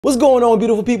What's going on,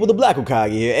 beautiful people? The Black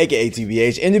Hokage here, aka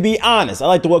TBH, and to be honest, I'd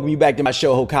like to welcome you back to my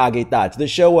show, Hokage Thots, the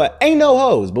show where ain't no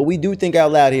hoes, but we do think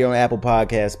out loud here on Apple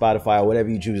Podcasts, Spotify, or whatever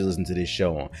you choose to listen to this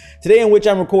show on. Today in which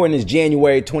I'm recording is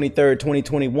January 23rd,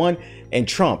 2021, and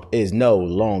Trump is no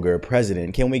longer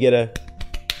president. Can we get a...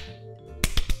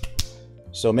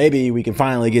 So maybe we can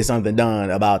finally get something done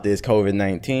about this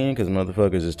COVID-19, because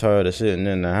motherfuckers is tired of sitting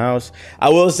in the house. I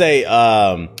will say,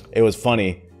 it was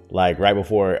funny. Like right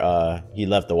before he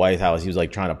left the White House, he was like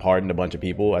trying to pardon a bunch of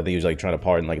people. I think he was like trying to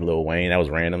pardon like Lil Wayne. That was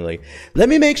random. Like, let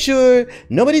me make sure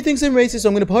nobody thinks I'm racist. So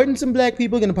I'm going to pardon some black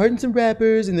people, going to pardon some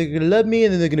rappers, and they're going to love me,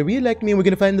 and then they're going to re-elect me, and we're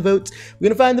going to find the votes. We're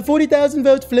going to find the 40,000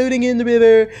 votes floating in the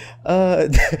river. I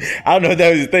don't know what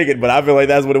that was thinking, but I feel like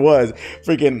that's what it was.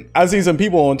 Freaking, I've seen some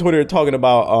people on Twitter talking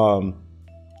about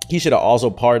he should have also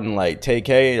pardoned like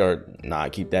TK, or nah,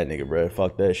 keep that nigga, bro.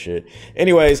 Fuck that shit.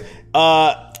 Anyways,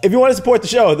 if you want to support the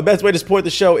show, the best way to support the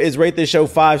show is rate this show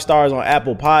 5 stars on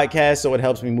Apple Podcasts, so it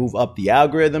helps me move up the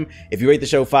algorithm. If you rate the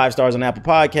show 5 stars on Apple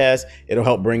Podcasts, it'll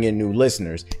help bring in new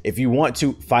listeners. If you want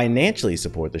to financially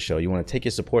support the show, you want to take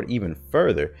your support even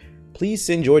further, please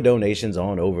send your donations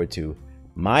on over to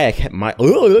my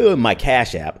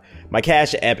Cash App. My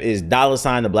Cash App is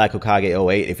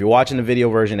 $TheBlackHokage08. If you're watching the video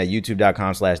version at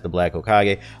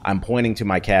youtube.com/TheBlackHokage, I'm pointing to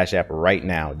my Cash App right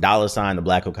now.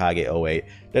 $TheBlackHokage08.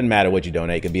 Doesn't matter what you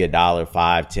donate. It could be $1,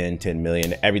 $5, 10, 10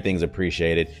 million. Everything's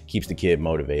appreciated. Keeps the kid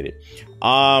motivated.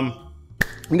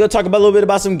 I'm gonna talk about a little bit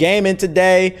about some gaming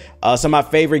today. Some of my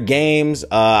favorite games.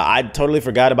 I totally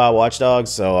forgot about Watch Dogs,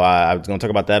 so I was gonna talk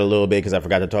about that a little bit because I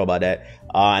forgot to talk about that.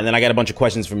 And then I got a bunch of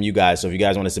questions from you guys. So if you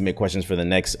guys want to submit questions for the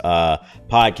next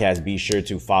podcast, be sure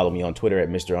to follow me on Twitter at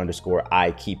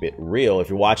Mr_I_Keep-It-Real. If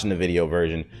you're watching the video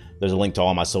version, there's a link to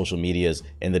all my social medias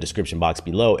in the description box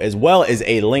below, as well as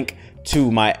a link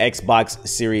to my Xbox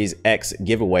Series X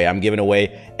giveaway. I'm giving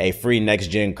away a free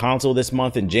next-gen console this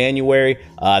month in January.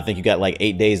 I think you got like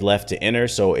 8 days left to enter.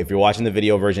 So if you're watching the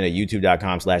video version at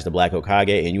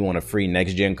youtube.com/TheBlackHokage and you want a free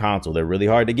next-gen console, they're really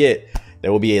hard to get.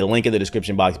 There will be a link in the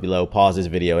description box below. Pause this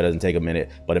video. It doesn't take a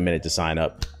minute, but a minute to sign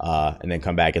up, and then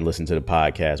come back and listen to the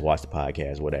podcast, watch the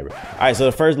podcast, whatever. All right, so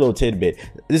the first little tidbit.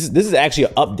 This is actually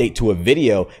an update to a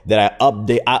video that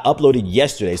I uploaded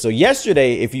yesterday. So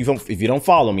yesterday, if you don't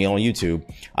follow me on YouTube,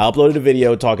 I uploaded a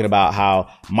video talking about how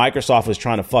Microsoft was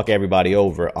trying to fuck everybody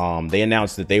over. They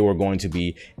announced that they were going to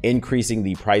be increasing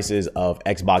the prices of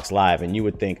Xbox Live, and you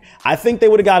would think, I think they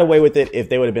would have got away with it if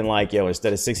they would have been like, yo,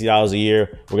 instead of $60 a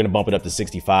year, we're gonna bump it up to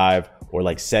 65 or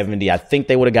like 70. I think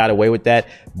they would have got away with that,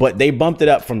 but they bumped it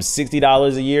up from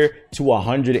 $60 a year to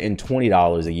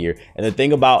 $120 a year. And the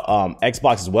thing about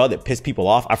Xbox as well that pissed people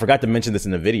off, I forgot to mention this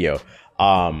in the video,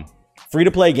 free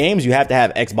to play games, you have to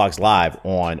have Xbox Live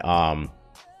on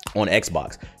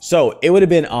Xbox. So it would have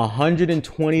been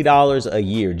 $120 a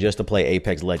year just to play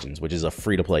Apex Legends, which is a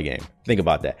free to play game. Think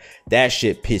about that. That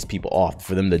shit pissed people off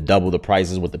for them to double the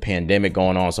prices with the pandemic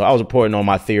going on. So I was reporting on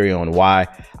my theory on why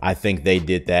I think they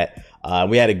did that.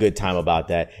 We had a good time about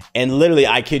that. And literally,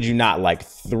 I kid you not, like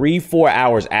 3-4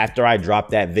 hours after I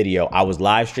dropped that video, I was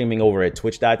live streaming over at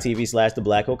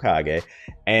twitch.tv/TheBlackHokage,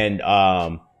 and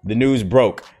the news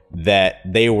broke that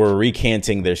they were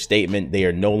recanting their statement. They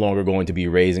are no longer going to be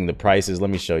raising the prices. Let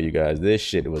me show you guys. This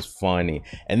shit was funny.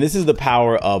 And this is the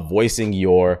power of voicing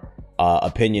your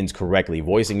opinions correctly,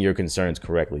 voicing your concerns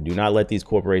correctly. Do not let these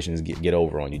corporations get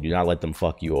over on you. Do not let them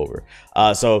fuck you over.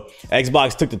 So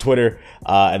Xbox took to Twitter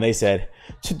and they said,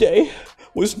 today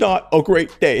was not a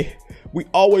great day. We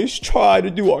always try to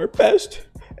do our best,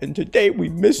 and today we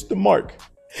missed the mark.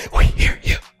 We hear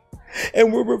you.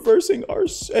 And we're reversing our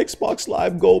Xbox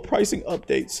Live Gold pricing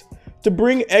updates to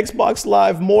bring Xbox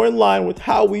Live more in line with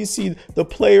how we see the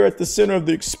player at the center of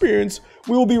the experience.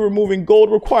 We will be removing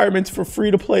gold requirements for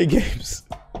free-to-play games.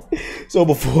 So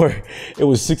before, it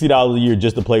was $60 a year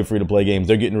just to play free-to-play games.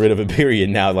 They're getting rid of it, period,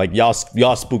 now. Like, y'all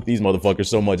spook these motherfuckers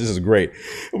so much. This is great.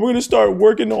 And we're going to start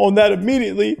working on that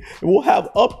immediately, and we'll have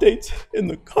updates in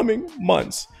the coming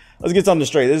months. Let's get something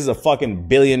straight. This is a fucking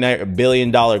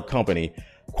billion-dollar company.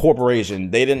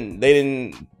 Corporation. They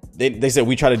said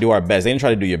we try to do our best. They didn't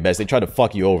try to do your best. They tried to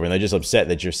fuck you over, and they're just upset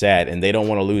that you're sad, and they don't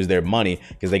want to lose their money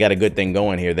because they got a good thing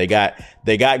going here. They got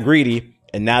greedy,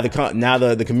 and now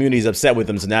the community's upset with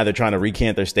them, so now they're trying to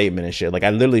recant their statement and shit. Like, I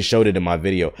literally showed it in my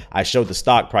video. I showed the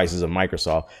stock prices of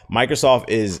Microsoft. Microsoft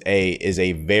is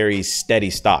a very steady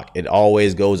stock. It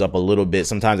always goes up a little bit.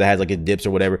 Sometimes it has like it dips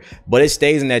or whatever, but it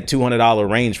stays in that $200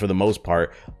 range for the most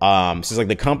part. So it's like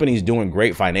the company's doing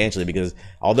great financially, because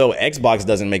although Xbox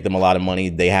doesn't make them a lot of money,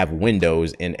 they have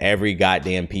Windows, and every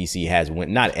goddamn PC has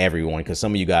not everyone, because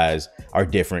some of you guys are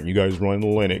different. You guys run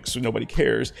Linux, so nobody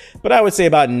cares. But I would say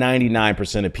about 99%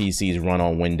 99% of PCs run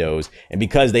on Windows. And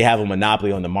because they have a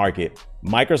monopoly on the market,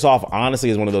 Microsoft honestly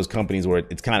is one of those companies where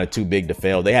it's kind of too big to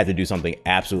fail. They had to do something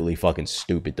absolutely fucking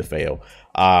stupid to fail.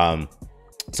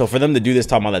 So for them to do this,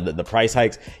 talking about the price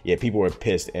hikes, yeah, people were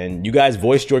pissed. And you guys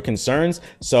voiced your concerns.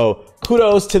 So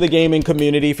kudos to the gaming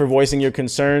community for voicing your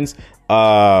concerns.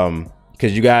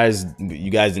 Because you guys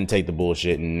didn't take the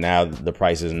bullshit, and now the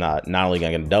price is not only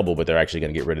going to double, but they're actually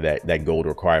going to get rid of that gold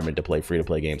requirement to play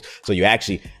free-to-play games. So you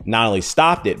actually not only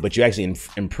stopped it, but you actually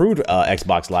improved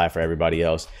Xbox Live for everybody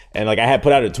else. And like I had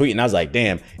put out a tweet, and I was like,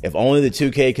 damn, if only the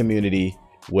 2K community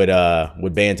would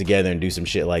band together and do some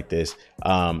shit like this.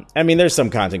 I mean, there's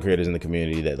some content creators in the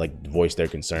community that like voice their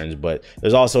concerns, but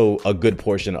there's also a good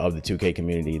portion of the 2K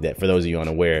community that, for those of you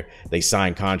unaware, they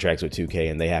sign contracts with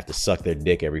 2K and they have to suck their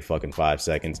dick every fucking 5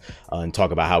 seconds and talk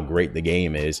about how great the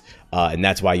game is. And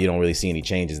that's why you don't really see any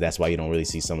changes. That's why you don't really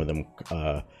see some of them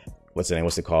what's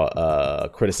it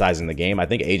called, criticizing the game. I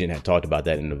think Agent had talked about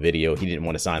that in the video. He didn't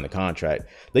want to sign the contract.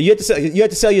 But you have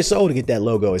to sell your soul to get that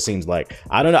logo, it seems like.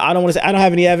 I don't know. I don't want to say, I don't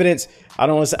have any evidence. I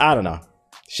don't want to say, I don't know.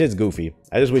 Shit's goofy.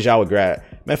 I just wish y'all would grab.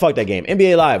 Man, fuck that game.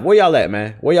 NBA Live, where y'all at,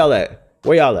 man? Where y'all at?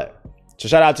 Where y'all at? So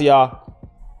shout out to y'all.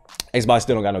 Xbox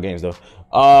still don't got no games though.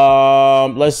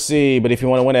 Let's see. But if you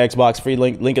want to win an Xbox, free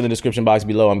link in the description box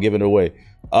below. I'm giving it away.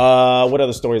 What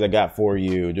other stories I got for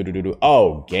you?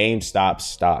 Oh, GameStop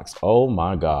stocks. Oh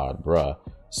my god, bruh.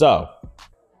 So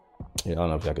yeah, I don't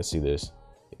know if y'all can see this.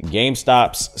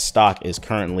 GameStop's stock is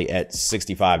currently at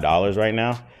 $65 right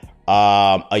now.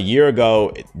 A year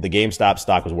ago, the GameStop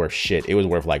stock was worth shit. It was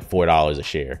worth like $4 a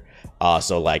share.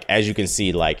 So like, as you can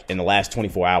see, like in the last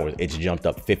 24 hours, it's jumped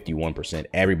up 51%.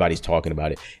 Everybody's talking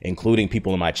about it, including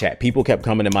people in my chat. People kept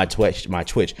coming to my Twitch.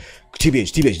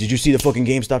 TBH, did you see the fucking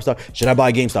GameStop stock? Should I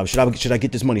buy GameStop? Should I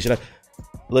get this money? Should I?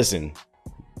 Listen,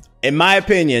 in my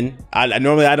opinion,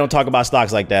 normally I don't talk about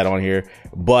stocks like that on here,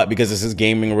 but because this is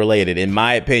gaming related, in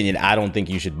my opinion, I don't think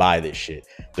you should buy this shit.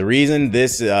 The reason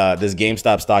this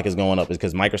GameStop stock is going up is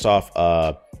because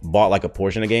Microsoft bought like a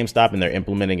portion of GameStop and they're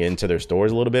implementing it into their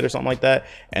stores a little bit or something like that.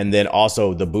 And then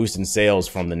also the boost in sales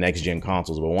from the next gen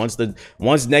consoles. But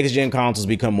once next gen consoles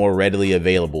become more readily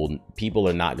available, people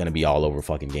are not going to be all over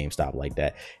fucking GameStop like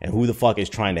that. And who the fuck is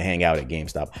trying to hang out at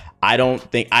GameStop?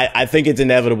 I think it's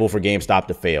inevitable for GameStop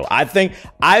to fail. I think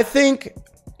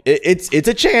it's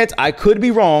a chance. I could be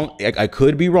wrong.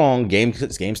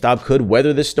 GameStop could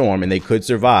weather the storm and they could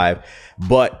survive.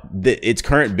 But its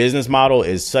current business model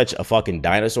is such a fucking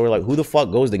dinosaur. Like, who the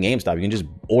fuck goes to GameStop? You can just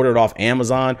order it off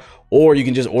Amazon, or you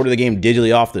can just order the game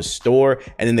digitally off the store,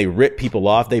 and then they rip people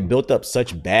off. They built up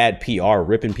such bad PR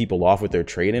ripping people off with their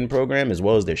trade-in program, as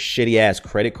well as their shitty ass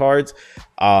credit cards.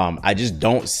 I just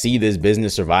don't see this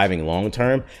business surviving long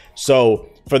term. So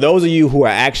for those of you who are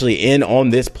actually in on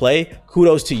this play,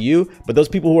 kudos to you. But those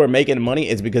people who are making money,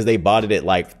 it's because they bought it at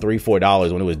like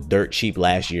 $3-4 when it was dirt cheap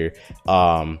last year.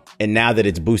 And now that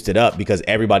it's boosted up because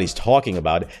everybody's talking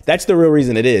about it, that's the real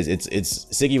reason it is. It's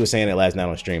Siggy was saying it last night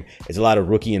on stream. It's a lot of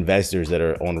rookie investors that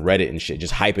are on Reddit and shit,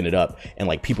 just hyping it up. And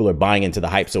like people are buying into the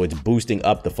hype. So it's boosting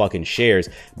up the fucking shares,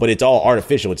 but it's all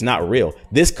artificial. It's not real.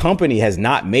 This company has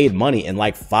not made money in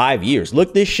like 5 years.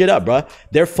 Look this shit up, bruh.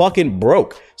 They're fucking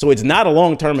broke. So it's not a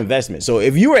long-term investment. So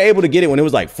if you were able to get it when it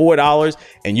was like $4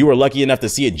 and you were lucky enough to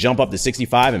see it jump up to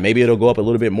 65 and maybe it'll go up a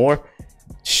little bit more,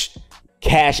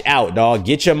 cash out, dog.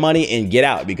 Get your money and get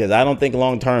out, because I don't think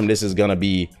long-term this is going to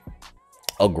be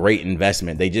a great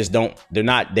investment. They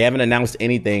haven't announced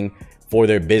anything for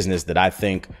their business that I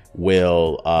think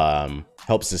will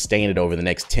help sustain it over the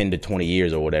next 10 to 20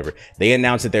 years or whatever. They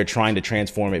announced that they're trying to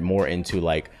transform it more into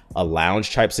like a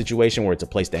lounge type situation where it's a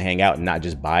place to hang out and not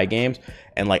just buy games.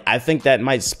 And like, I think that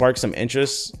might spark some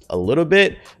interest a little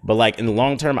bit, but like in the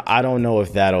long term, I don't know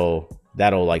if that'll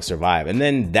like survive. And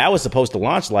then that was supposed to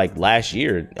launch like last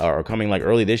year or coming like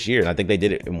early this year. And I think they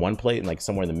did it in one place, like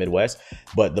somewhere in the Midwest,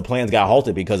 but the plans got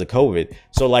halted because of COVID.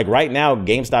 So like right now,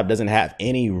 GameStop doesn't have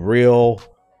any real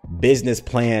business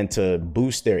plan to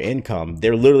boost their income.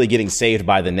 They're literally getting saved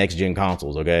by the next gen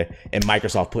consoles, okay? And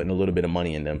Microsoft putting a little bit of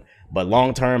money in them. But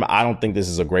long term, I don't think this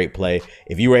is a great play.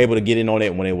 If you were able to get in on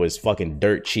it when it was fucking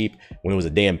dirt cheap, when it was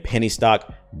a damn penny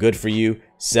stock, good for you.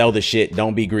 Sell the shit.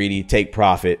 Don't be greedy. Take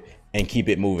profit and keep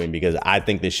it moving, because I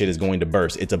think this shit is going to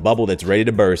burst. It's a bubble that's ready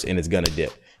to burst and it's gonna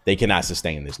dip. They cannot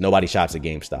sustain this. Nobody shops at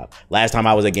GameStop. Last time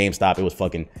I was at GameStop, it was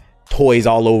fucking toys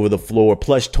all over the floor,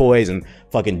 plush toys and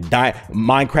fucking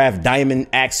Minecraft diamond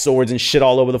axe swords and shit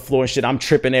all over the floor and shit. I'm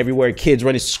tripping everywhere. Kids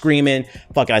running, screaming.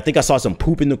 Fucking, I think I saw some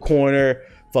poop in the corner.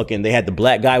 Fucking, they had the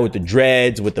black guy with the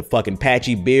dreads, with the fucking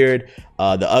patchy beard,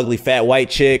 the ugly fat white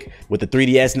chick with the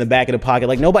 3DS in the back of the pocket.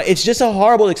 Like, nobody, it's just a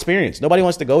horrible experience. Nobody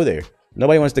wants to go there.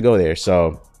 Nobody wants to go there.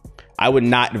 So I would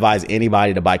not advise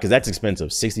anybody to buy, because that's expensive.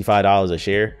 $65 a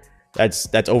share. That's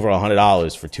over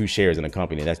 $100 for 2 shares in a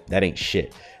company. That ain't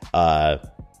shit.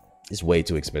 It's way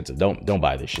too expensive. Don't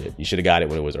buy this shit. You should have got it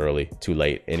when it was early. Too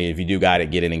late. And if you do got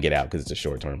it, get in and get out, because it's a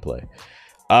short-term play.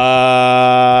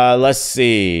 Let's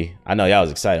see. I know y'all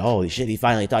was excited. Holy shit, he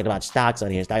finally talked about stocks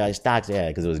on here. Stocks, yeah,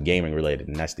 because it was gaming related,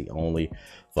 and that's the only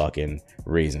fucking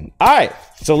reason. All right,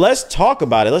 so let's talk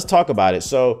about it.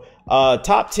 So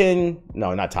top 10,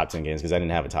 no, not top 10 games, because I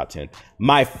didn't have a top 10.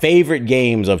 My favorite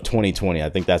games of 2020. I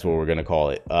think that's what we're gonna call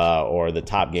it, or the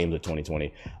top games of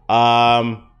 2020.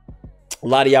 A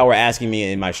lot of y'all were asking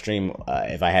me in my stream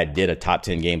if I did a top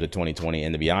 10 games of 2020.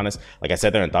 And to be honest, like I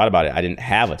sat there and thought about it, I didn't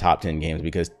have a top 10 games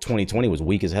because 2020 was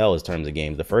weak as hell in terms of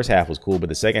games. The first half was cool, but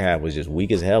the second half was just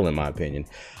weak as hell in my opinion.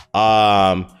 So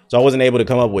I wasn't able to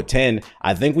come up with 10.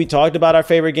 I think we talked about our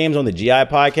favorite games on the GI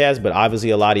podcast, but obviously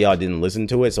a lot of y'all didn't listen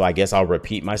to it. So I guess I'll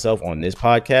repeat myself on this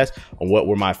podcast on what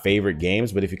were my favorite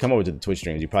games. But if you come over to the Twitch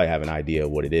streams, you probably have an idea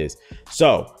of what it is.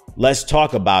 So let's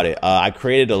talk about it. I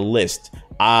created a list.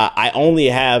 I only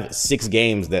have 6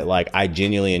 games that like I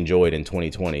genuinely enjoyed in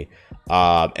 2020.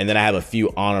 And then I have a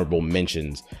few honorable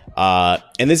mentions.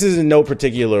 And this is in no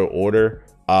particular order.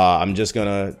 I'm just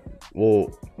gonna,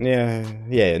 well,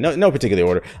 no particular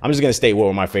order. I'm just gonna state what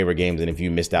were my favorite games, and if you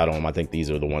missed out on them, I think these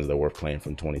are the ones that are worth playing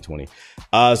from 2020.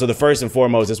 So the first and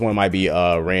foremost, this one might be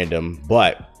random,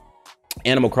 but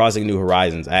Animal Crossing New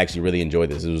Horizons. I actually really enjoyed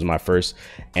this. It was my first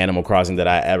Animal Crossing that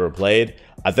I ever played.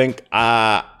 I think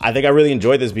I really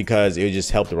enjoyed this because it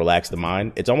just helped to relax the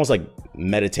mind. It's almost like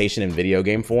meditation in video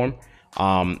game form.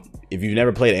 If you've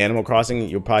never played Animal Crossing,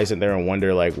 you'll probably sit there and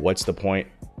wonder like, what's the point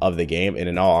of the game? And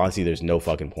in all honesty, there's no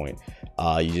fucking point.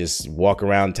 You just walk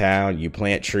around town, you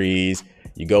plant trees,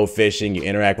 you go fishing, you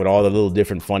interact with all the little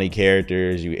different funny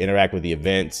characters, you interact with the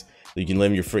events. You can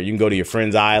live you can go to your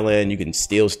friend's island, you can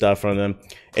steal stuff from them.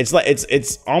 It's like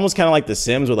it's almost kind of like The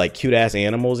Sims with like cute ass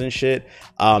animals and shit.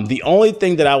 The only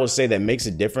thing that I would say that makes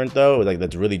it different though, like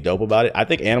that's really dope about it, I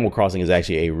think Animal Crossing is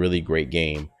actually a really great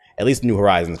game. At least New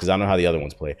Horizons, because I don't know how the other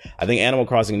ones play. I think Animal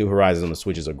Crossing New Horizons on the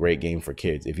Switch is a great game for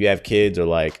kids. If you have kids or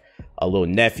like a little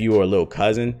nephew or a little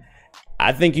cousin,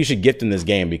 I think you should gift them this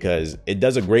game because it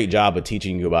does a great job of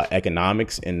teaching you about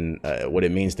economics and what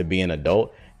it means to be an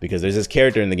adult. Because there's this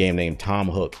character in the game named Tom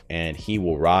Hook, and he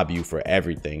will rob you for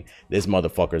everything. This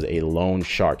motherfucker's a loan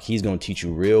shark. He's gonna teach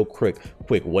you real quick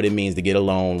what it means to get a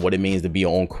loan, what it means to be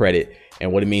on credit,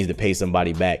 and what it means to pay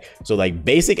somebody back. So like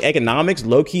basic economics,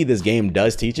 low key, this game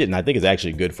does teach it, and I think it's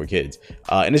actually good for kids.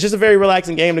 And it's just a very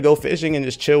relaxing game to go fishing and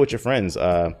just chill with your friends.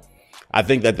 I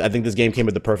think this game came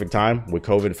at the perfect time with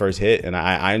COVID first hit, and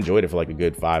I enjoyed it for like a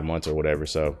good 5 months or whatever.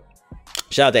 So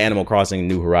shout out to Animal Crossing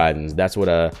New Horizons. That's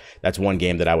one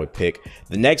game that I would pick.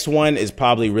 The next one is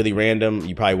probably really random.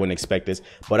 You probably wouldn't expect this,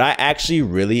 but I actually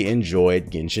really enjoyed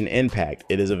Genshin Impact.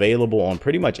 It is available on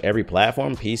pretty much every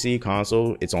platform, PC,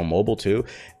 console. It's on mobile too.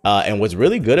 And what's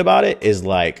really good about it is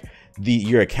like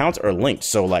your accounts are linked.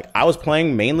 So like I was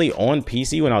playing mainly on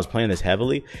PC when I was playing this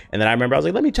heavily. And then I remember I was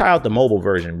like, let me try out the mobile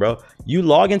version, bro. You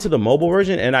log into the mobile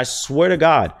version and I swear to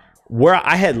God,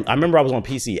 I remember I was on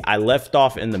PC, I left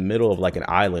off in the middle of like an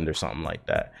island or something like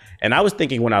that. And I was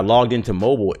thinking when I logged into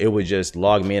mobile, it would just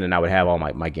log me in and I would have all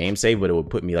my game saved, but it would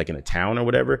put me like in a town or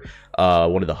whatever,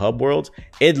 one of the hub worlds.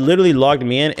 It literally logged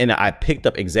me in and I picked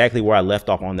up exactly where I left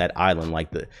off on that island.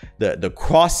 Like the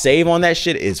cross save on that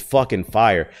shit is fucking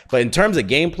fire. But in terms of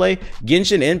gameplay,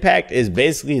 Genshin Impact is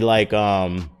basically like,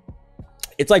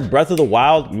 it's like Breath of the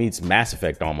Wild meets Mass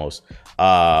Effect almost.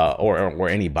 Or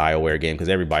any BioWare game, because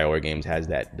every BioWare game has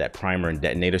that primer and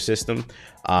detonator system.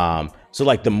 So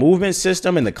like the movement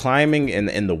system and the climbing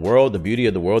and the world, the beauty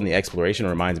of the world and the exploration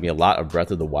reminds me a lot of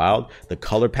Breath of the Wild. The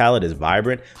color palette is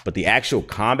vibrant, but the actual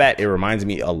combat, it reminds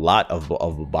me a lot of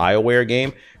a BioWare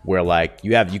game where like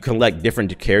you collect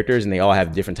different characters and they all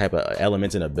have different type of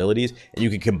elements and abilities, and you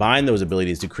can combine those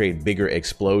abilities to create bigger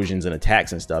explosions and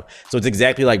attacks and stuff. So it's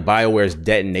exactly like BioWare's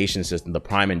detonation system, the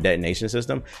prime and detonation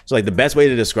system. So like the best way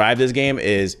to describe this game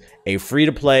is a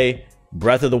free-to-play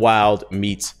Breath of the Wild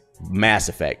meets Mass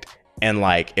Effect. And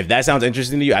like, if that sounds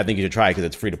interesting to you, I think you should try it because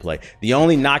it's free to play. The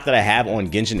only knock that I have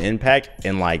on Genshin Impact,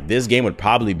 and like this game would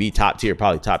probably be top tier,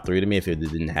 probably top 3 to me if it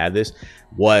didn't have this,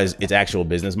 was its actual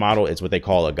business model. It's what they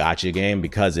call a gacha game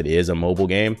because it is a mobile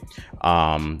game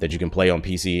that you can play on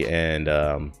PC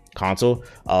and console.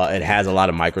 It has a lot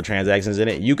of microtransactions in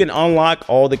it. You can unlock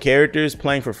all the characters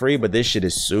playing for free, but this shit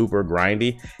is super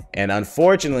grindy. And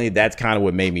unfortunately, that's kind of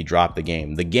what made me drop the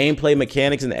game. The gameplay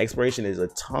mechanics and the exploration is a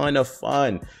ton of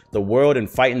fun. The world and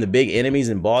fighting the big enemies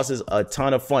and bosses, a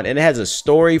ton of fun. And it has a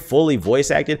story, fully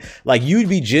voice acted. Like, you'd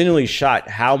be genuinely shocked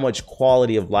how much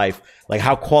quality of life, like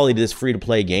how quality this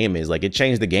free-to-play game is. Like, it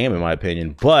changed the game in my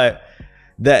opinion. But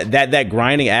that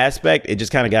grinding aspect, it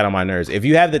just kind of got on my nerves. If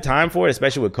you have the time for it,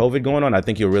 especially with COVID going on, I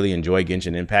think you'll really enjoy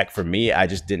Genshin Impact. For me, I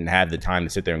just didn't have the time to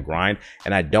sit there and grind,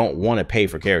 and I don't want to pay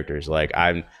for characters. Like,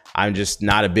 I'm just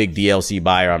not a big DLC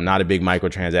buyer. I'm not a big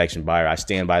microtransaction buyer. I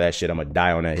stand by that shit. I'm gonna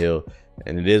die on that hill,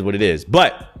 and it is what it is.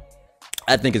 But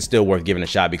I think it's still worth giving a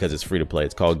shot because it's free to play.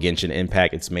 It's called Genshin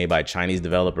Impact. It's made by a Chinese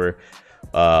developer.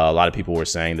 A lot of people were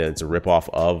saying that it's a ripoff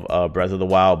of Breath of the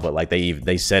Wild, but like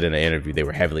they said in an interview, they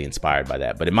were heavily inspired by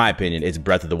that. But in my opinion, it's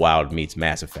Breath of the Wild meets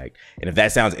Mass Effect. And if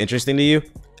that sounds interesting to you,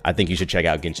 I think you should check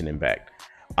out Genshin Impact.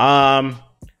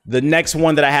 The next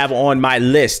one that I have on my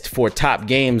list for top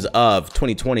games of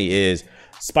 2020 is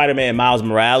Spider-Man Miles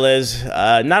Morales.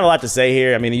 Not a lot to say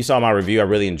here. I mean, you saw my review. I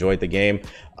really enjoyed the game.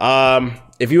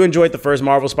 If you enjoyed the first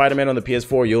Marvel Spider-Man on the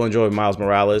PS4, you'll enjoy Miles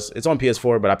Morales. It's on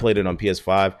PS4, but I played it on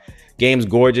PS5. Game's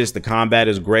gorgeous. The combat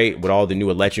is great with all the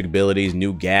new electric abilities,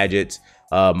 new gadgets.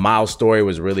 Miles' story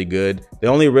was really good. The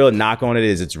only real knock on it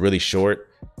is it's really short.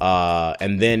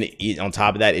 And then on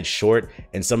top of that, it's short.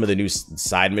 And some of the new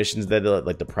side missions, that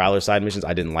like the Prowler side missions,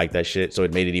 I didn't like that shit. So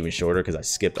it made it even shorter because I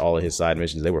skipped all of his side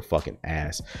missions. They were fucking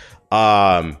ass.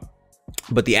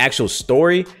 But the actual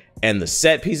story and the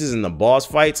set pieces and the boss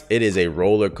fights, it is a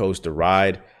roller coaster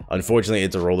ride. Unfortunately,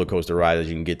 it's a roller coaster ride that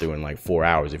you can get through in like 4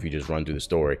 hours if you just run through the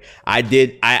story. I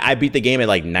beat the game at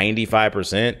like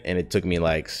 95%, and it took me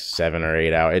like 7 or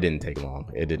 8 hours. It didn't take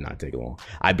long. It did not take long.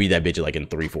 I beat that bitch like in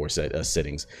 3-4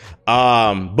 sittings.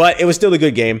 But it was still a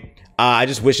good game. I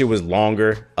just wish it was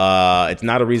longer. It's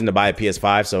not a reason to buy a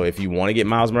PS5. So if you want to get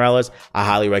Miles Morales, I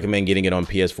highly recommend getting it on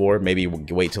PS4. Maybe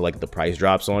wait till like the price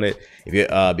drops on it, if you,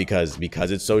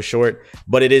 because it's so short.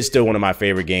 But it is still one of my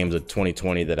favorite games of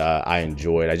 2020 that I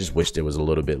enjoyed. I just wished it was a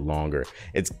little bit longer.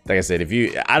 It's like I said,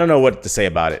 I don't know what to say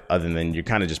about it other than you're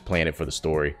kind of just playing it for the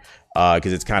story,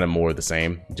 because it's kind of more of the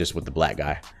same, just with the black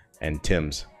guy and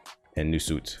Tim's and new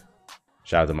suits.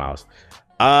 Shout out to Miles.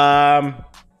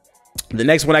 The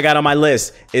next one I got on my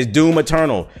list is Doom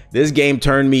Eternal. This game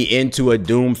turned me into a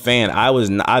Doom fan.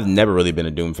 I've never really been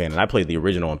a Doom fan, and I played the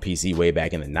original on PC way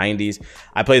back in the 90s.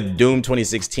 I played Doom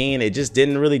 2016. It just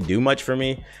didn't really do much for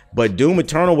me. But Doom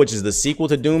Eternal, which is the sequel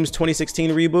to Doom's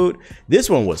 2016 reboot, this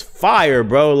one was fire,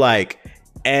 bro. Like,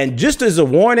 and just as a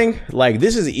warning, like,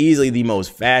 this is easily the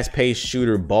most fast-paced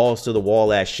shooter, balls to the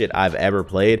wall ass shit I've ever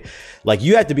played. Like,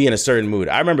 you have to be in a certain mood.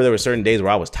 I remember there were certain days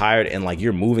where I was tired, and like,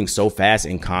 you're moving so fast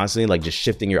and constantly, like, just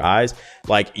shifting your eyes.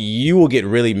 Like, you will get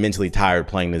really mentally tired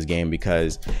playing this game,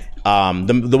 because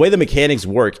the way the mechanics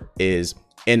work is,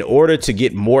 in order to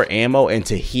get more ammo and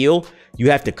to heal, you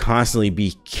have to constantly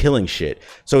be killing shit.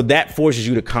 So that forces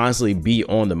you to constantly be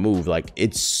on the move. Like,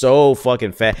 it's so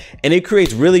fucking fast, and it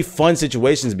creates really fun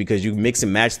situations because you mix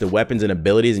and match the weapons and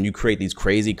abilities, and you create these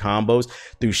crazy combos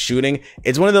through shooting.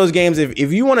 It's one of those games,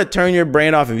 if you want to turn your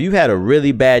brain off, if you had a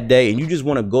really bad day and you just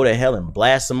want to go to hell and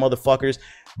blast some motherfuckers,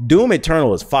 Doom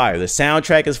Eternal is fire. The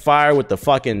soundtrack is fire with the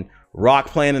fucking rock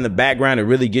playing in the background to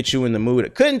really get you in the mood. I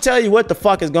couldn't tell you what the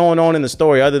fuck is going on in the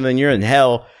story other than you're in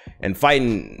hell and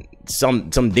fighting some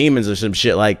demons or some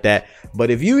shit like that. But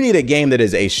if you need a game that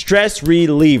is a stress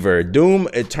reliever, Doom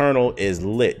Eternal is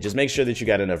lit. Just make sure that you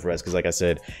got enough rest, because like I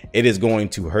said, it is going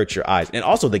to hurt your eyes. And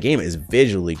also, the game is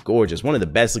visually gorgeous. One of the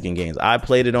best looking games. I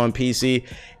played it on PC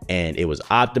and it was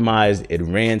optimized. It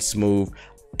ran smooth.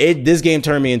 This game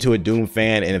turned me into a Doom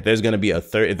fan, and if there's going to be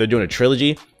if they're doing a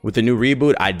trilogy with the new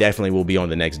reboot, I definitely will be on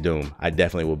the next Doom. I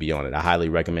definitely will be on it. I highly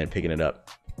recommend picking it up.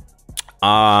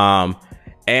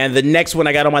 And the next one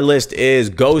I got on my list is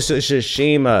Ghost of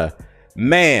Tsushima.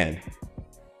 Man,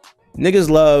 niggas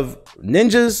love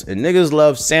ninjas and niggas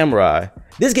love samurai.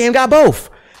 This game got both.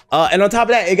 And on top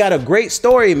of that, it got a great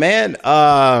story, man.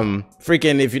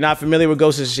 Freaking, if you're not familiar with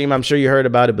Ghost of Tsushima, I'm sure you heard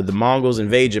about it, but the Mongols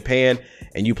invade Japan,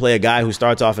 and you play a guy who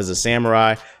starts off as a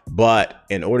samurai, but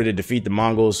in order to defeat the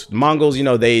Mongols, you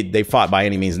know, they fought by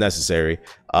any means necessary.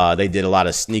 They did a lot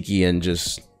of sneaky and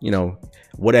just, you know,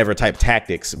 whatever type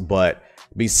tactics, but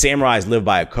these samurais live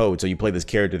by a code. So you play this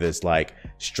character that's like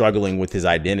struggling with his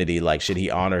identity. Like, should he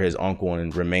honor his uncle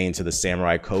and remain to the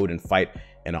samurai code and fight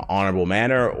in an honorable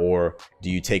manner, or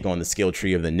do you take on the skill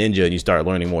tree of the ninja and you start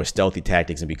learning more stealthy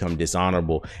tactics and become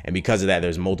dishonorable? And because of that,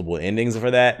 there's multiple endings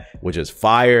for that, which is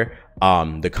fire.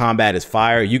 The combat is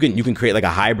fire. You can create like a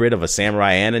hybrid of a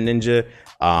samurai and a ninja.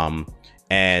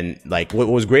 And like what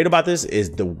was great about this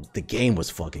is the game was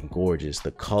fucking gorgeous.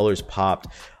 The colors popped.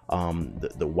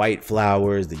 The white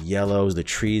flowers, the yellows, the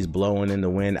trees blowing in the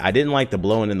wind. I didn't like the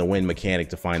blowing in the wind mechanic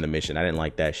to find the mission. I didn't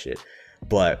like that shit.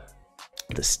 But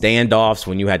the standoffs,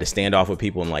 when you had to stand off with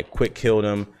people and like quick kill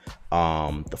them,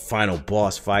 the final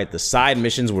boss fight, the side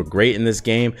missions were great in this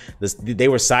game. They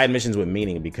were side missions with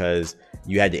meaning because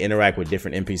you had to interact with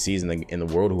different NPCs in the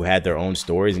world who had their own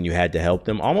stories, and you had to help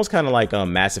them, almost kind of like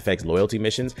Mass Effect's loyalty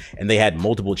missions. And they had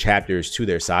multiple chapters to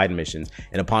their side missions,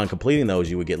 and upon completing those,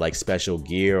 you would get like special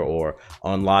gear or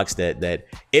unlocks that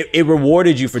it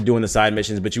rewarded you for doing the side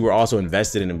missions, but you were also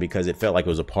invested in them because it felt like it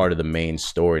was a part of the main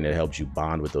story, and it helped you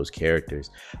bond with those characters.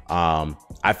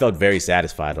 I felt very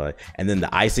satisfied on it. And then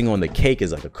the icing on the cake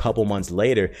is like a couple months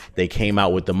later, they came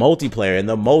out with the multiplayer, and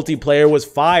the multiplayer was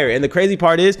fire. And the crazy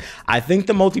part is, I think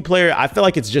the multiplayer, I feel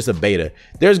like it's just a beta.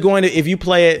 There's going to, if you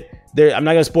play it, I'm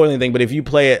not gonna spoil anything, but if you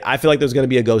play it, I feel like there's gonna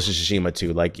be a Ghost of Tsushima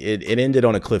 2. Like it ended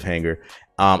on a cliffhanger,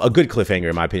 a good cliffhanger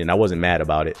in my opinion. I wasn't mad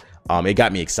about it. It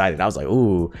got me excited. I was like,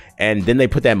 ooh. And then they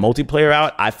put that multiplayer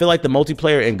out. I feel like the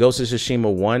multiplayer in Ghost of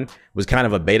Tsushima 1 was kind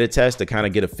of a beta test to kind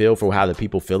of get a feel for how the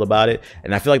people feel about it.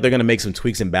 And I feel like they're gonna make some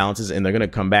tweaks and balances, and they're gonna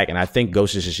come back. And I think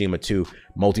Ghost of Tsushima 2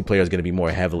 multiplayer is gonna be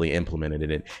more heavily implemented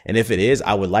in it. And if it is,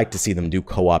 I would like to see them do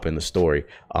co-op in the story.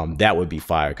 That would be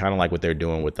fire. Kind of like what they're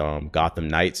doing with Gotham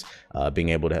Knights, being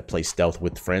able to play stealth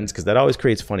with friends, because that always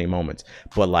creates funny moments.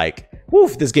 But like,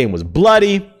 woof, this game was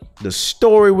bloody. The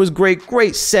story was great,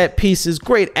 great set pieces,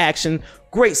 great action,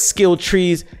 great skill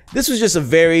trees. This was just a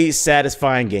very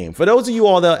satisfying game. For those of you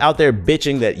all out there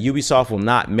bitching that Ubisoft will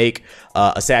not make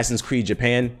Assassin's Creed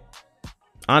Japan,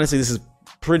 honestly, this is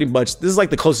pretty much, this is like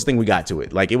the closest thing we got to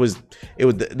it. Like it was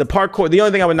the parkour. The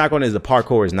only thing I would knock on is the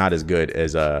parkour is not as good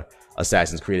as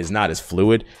Assassin's Creed. It's not as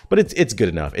fluid, but it's good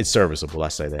enough. It's serviceable, I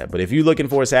say that. But if you're looking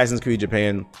for Assassin's Creed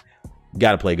Japan,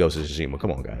 gotta play Ghost of Tsushima.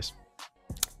 Come on, guys.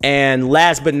 And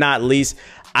last but not least,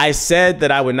 I said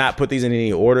that I would not put these in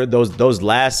any order. Those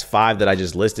last 5 that I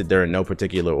just listed, they're in no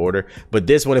particular order. But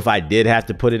this one, if I did have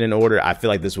to put it in order, I feel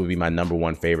like this would be my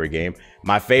 #1 favorite game.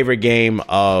 My favorite game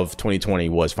of 2020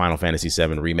 was Final Fantasy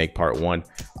VII Remake Part 1.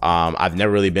 I've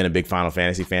never really been a big Final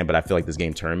Fantasy fan, but I feel like this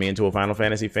game turned me into a Final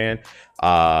Fantasy fan.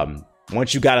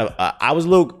 Once you got I was a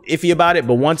little iffy about it,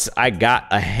 but once I got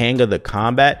a hang of the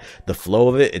combat, the flow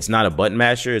of it, it's not a button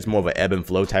masher, it's more of an ebb and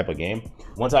flow type of game.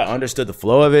 Once I understood the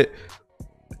flow of it,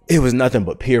 it was nothing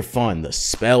but pure fun. The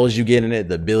spells you get in it,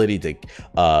 the ability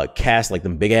to cast like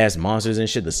them big ass monsters and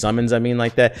shit, the summons, I mean,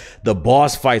 like that. The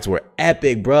boss fights were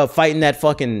epic, bro. Fighting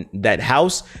that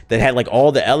house that had like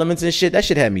all the elements and shit, that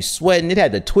shit had me sweating. It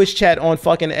had the Twitch chat on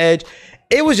fucking edge.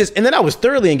 It was just, and then I was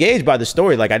thoroughly engaged by the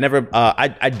story. Like I never,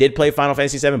 I did play Final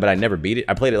Fantasy VII, but I never beat it.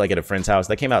 I played it like at a friend's house.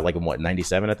 That came out like in what,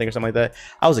 97, I think, or something like that.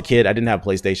 I was a kid. I didn't have a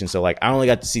PlayStation. So like I only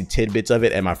got to see tidbits of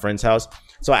it at my friend's house.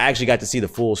 So I actually got to see the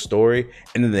full story.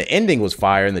 And then the ending was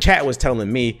fire. And the chat was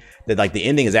telling me that like the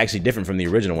ending is actually different from the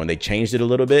original one. They changed it a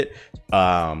little bit.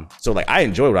 So like I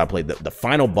enjoyed what I played. The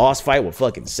final boss fight with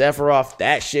fucking Sephiroth,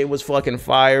 that shit was fucking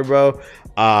fire, bro.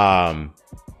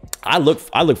 I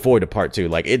look forward to part 2.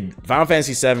 Like Final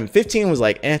Fantasy VII 15 was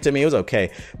like to me, it was okay,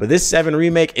 but this 7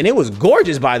 remake, and it was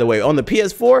gorgeous, by the way, on the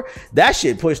PS4. That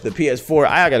shit pushed the PS4.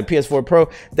 I got a PS4 Pro.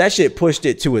 That shit pushed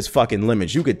it to its fucking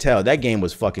limits. You could tell that game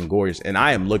was fucking gorgeous, and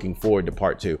I am looking forward to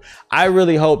part 2. I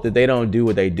really hope that they don't do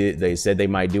what they said they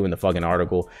might do in the fucking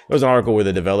article. There was an article where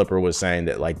the developer was saying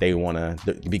that like they want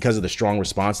to, because of the strong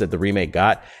response that the remake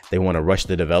got, they want to rush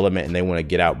the development and they want to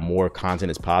get out more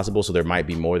content as possible. So there might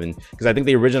be more than, because I think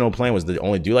the original plan was to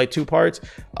only do like 2 parts,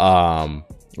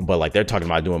 but like they're talking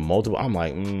about doing multiple. I'm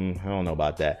like, I don't know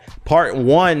about that. Part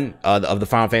 1 of the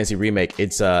Final Fantasy remake,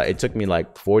 it took me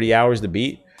like 40 hours to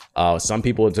beat. Some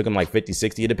people, it took them like 50,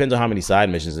 60. It depends on how many side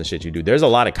missions and shit you do. There's a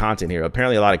lot of content here.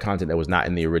 Apparently a lot of content that was not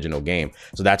in the original game.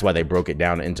 So that's why they broke it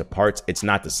down into parts. It's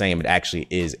not the same. It actually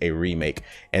is a remake.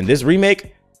 And this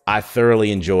remake, I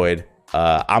thoroughly enjoyed.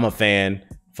 I'm a fan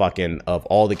fucking of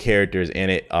all the characters in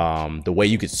it. The way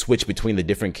you could switch between the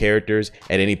different characters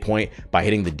at any point by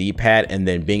hitting the D-pad and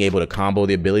then being able to combo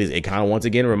the abilities, it kind of once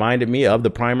again reminded me of the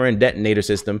primer and detonator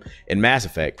system in Mass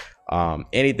Effect.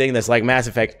 Anything that's like Mass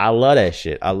Effect, I love that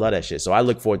shit. I love that shit. So I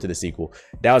look forward to the sequel.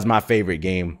 That was my favorite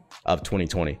game of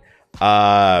 2020.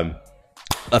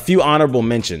 A few honorable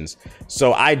mentions.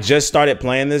 So I just started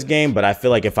playing this game, but I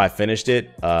feel like if I finished it,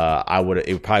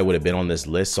 it probably would have been on this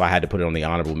list. So I had to put it on the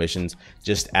honorable mentions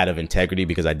just out of integrity,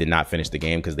 because I did not finish the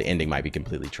game because the ending might be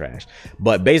completely trash.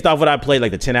 But based off what I played,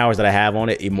 like the 10 hours that I have on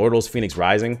it, Immortals Phoenix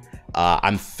Rising,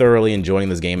 I'm thoroughly enjoying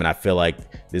this game, and I feel like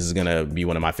this is gonna be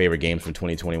one of my favorite games from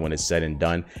 2020 when it's said and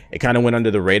done. It kind of went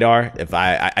under the radar. If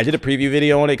I did a preview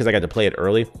video on it because I got to play it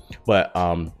early, but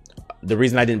the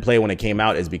reason I didn't play it when it came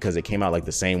out is because it came out like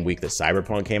the same week that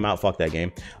Cyberpunk came out. Fuck that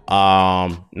game.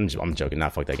 I'm joking,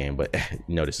 not fuck that game, but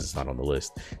notice it's not on the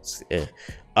list.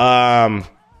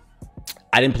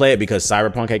 I didn't play it because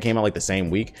Cyberpunk had came out like the same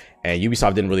week, and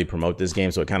Ubisoft didn't really promote this game,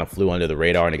 so it kind of flew under the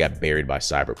radar and it got buried by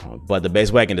Cyberpunk. But the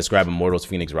best way I can describe Immortals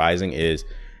Fenyx Rising is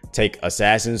take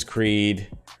Assassin's Creed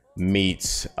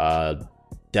meets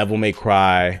Devil May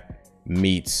Cry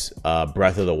meets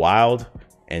Breath of the Wild,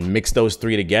 and mix those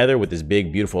three together with this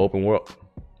big, beautiful open world.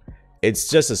 It's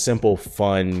just a simple,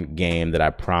 fun game that I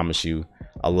promise you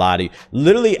a lot of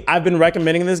literally I've been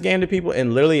recommending this game to people,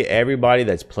 and literally everybody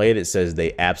that's played it says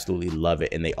they absolutely love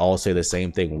it, and they all say the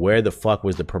same thing: where the fuck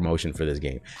was the promotion for this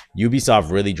game?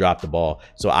 Ubisoft really dropped the ball.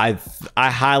 So I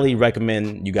highly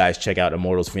recommend you guys check out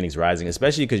Immortals Fenyx Rising,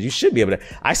 especially because you should be able to.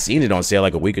 I seen it on sale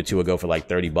like a week or two ago for like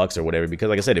 30 bucks or whatever, because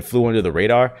like I said, it flew under the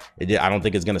radar. I don't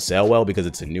think it's gonna sell well because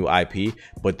it's a new IP,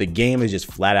 but the game is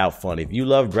just flat out fun. If you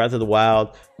love Breath of the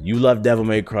Wild, you love Devil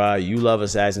May Cry, you love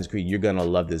Assassin's Creed, you're gonna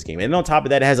love this game. And on top of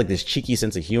that, it has like this cheeky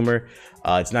sense of humor.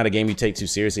 It's not a game you take too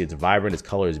seriously. It's vibrant, its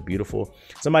color is beautiful.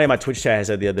 Somebody in my Twitch chat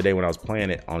said the other day when I was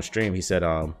playing it on stream, he said,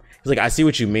 he's like, I see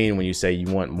what you mean when you say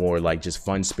you want more like just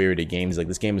fun spirited games. Like,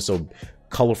 this game is so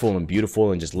colorful and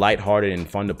beautiful and just lighthearted and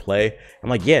fun to play. I'm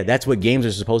like, yeah, that's what games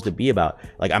are supposed to be about.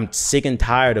 Like, I'm sick and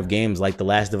tired of games like The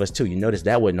Last of Us 2. You notice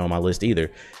that wasn't on my list either.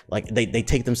 Like, they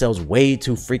take themselves way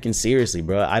too freaking seriously,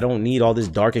 bro. I don't need all this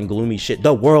dark and gloomy shit.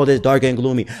 The world is dark and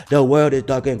gloomy. The world is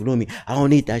dark and gloomy. I don't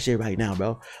need that shit right now,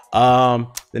 bro.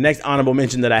 The next honorable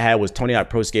mention that I had was Tony Hawk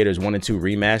Pro Skaters 1 and 2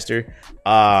 Remaster.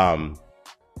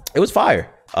 It was fire.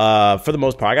 For the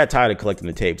most part. I got tired of collecting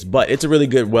the tapes, but it's a really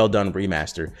good, well done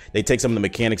remaster. They take some of the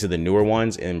mechanics of the newer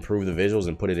ones and improve the visuals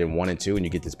and put it in 1 and 2, and you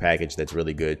get this package that's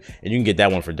really good. And you can get that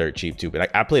one for dirt cheap too,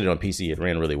 but I played it on PC. It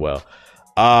ran really well.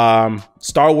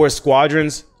 Star Wars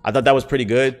Squadrons, I thought that was pretty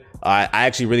good. I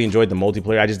actually really enjoyed the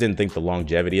multiplayer. I just didn't think the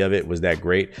longevity of it was that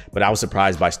great, but I was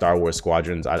surprised by Star Wars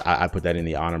Squadrons. I put that in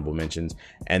the honorable mentions.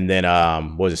 And then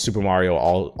what was it, Super Mario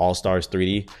All-Stars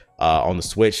 3D on the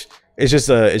Switch. It's just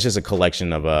a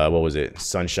collection of what was it,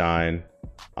 Sunshine,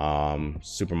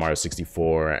 Super Mario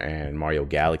 64, and Mario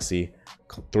Galaxy.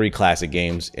 3 classic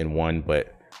games in one,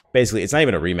 but basically it's not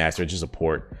even a remaster, it's just a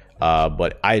port.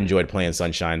 But I enjoyed playing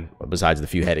Sunshine, besides the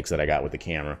few headaches that I got with the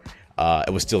camera.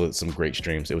 It was still some great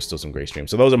streams. So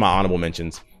those are my honorable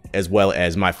mentions, as well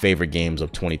as my favorite games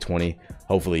of 2020.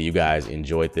 Hopefully you guys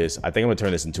enjoyed this. I think I'm gonna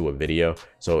turn this into a video.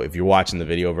 So if you're watching the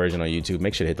video version on YouTube,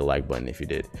 make sure to hit the like button if you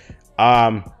did.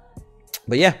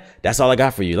 But yeah, that's all I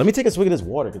got for you. Let me take a swig of this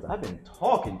water because I've been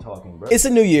talking, bro. It's a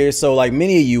new year, so like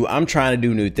many of you, I'm trying to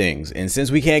do new things. And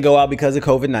since we can't go out because of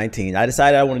COVID-19, I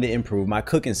decided I wanted to improve my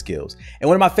cooking skills. And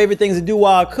one of my favorite things to do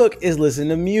while I cook is listen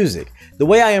to music. The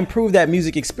way I improve that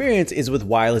music experience is with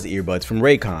wireless earbuds from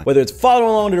Raycon. Whether it's following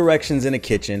along the directions in the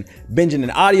kitchen, binging an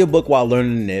audiobook while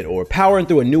learning it, or powering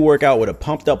through a new workout with a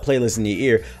pumped up playlist in your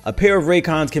ear, a pair of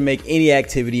Raycons can make any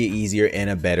activity easier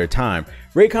and a better time.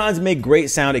 Raycons make great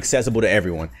sound accessible to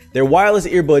everyone. Their wireless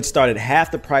earbuds start at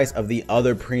half the price of the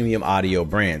other premium audio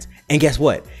brands. And guess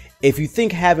what? If you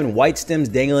think having white stems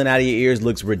dangling out of your ears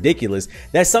looks ridiculous,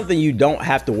 that's something you don't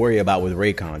have to worry about with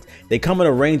Raycons. They come in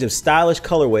a range of stylish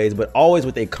colorways, but always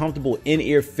with a comfortable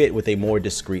in-ear fit with a more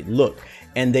discreet look.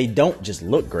 And they don't just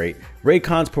look great.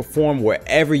 Raycons perform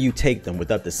wherever you take them,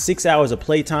 with up to 6 hours of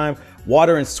playtime,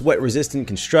 water and sweat resistant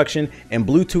construction, and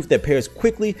Bluetooth that pairs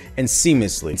quickly and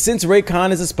seamlessly. Since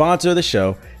Raycon is a sponsor of the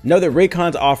show, know that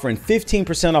Raycon's offering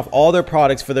 15% off all their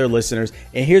products for their listeners,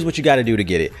 and here's what you got to do to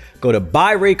get it. Go to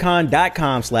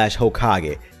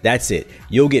buyraycon.com/Hokage. That's it.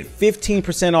 You'll get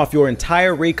 15% off your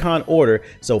entire Raycon order,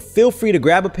 so feel free to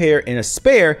grab a pair and a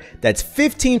spare. That's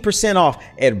 15% off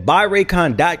at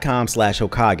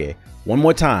buyraycon.com/Hokage. One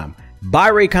more time,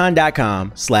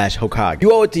 buyraycon.com/Hokage.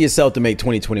 You owe it to yourself to make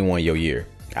 2021 your year.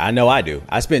 I know I do.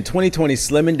 I spent 2020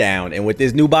 slimming down, and with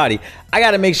this new body, I got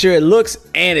to make sure it looks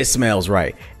and it smells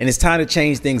right. And it's time to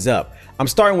change things up. I'm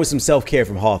starting with some self-care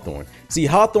from Hawthorne. See,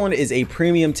 Hawthorne is a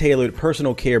premium tailored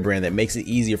personal care brand that makes it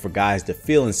easier for guys to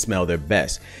feel and smell their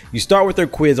best. You start with their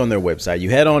quiz on their website.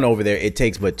 You head on over there. It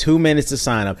takes but 2 minutes to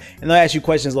sign up, and they'll ask you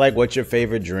questions like, what's your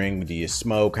favorite drink? Do you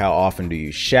smoke? How often do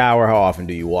you shower? How often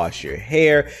do you wash your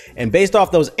hair? And based off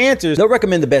those answers, they'll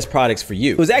recommend the best products for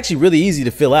you. It was actually really easy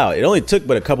to fill out. It only took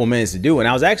but a couple minutes to do, and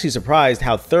I was actually surprised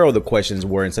how thorough the questions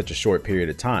were in such a short period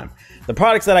of time. The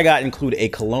products that I got include a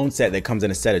cologne set that comes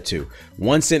in a set of 2,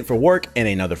 one scent for work and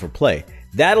another for play.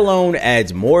 That alone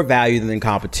adds more value than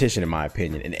competition, in my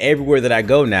opinion. And everywhere that I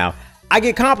go now, I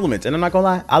get compliments, and I'm not gonna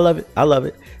lie, I love it. I love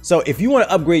it. So if you want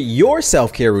to upgrade your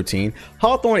self-care routine,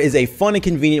 Hawthorne is a fun and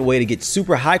convenient way to get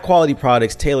super high quality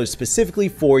products tailored specifically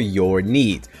for your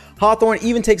needs. Hawthorne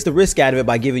even takes the risk out of it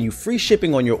by giving you free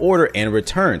shipping on your order and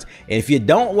returns. And if you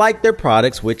don't like their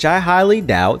products, which I highly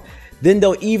doubt, then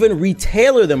they'll even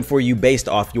retailer them for you based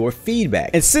off your feedback.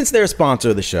 And since they're a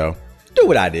sponsor of the show, do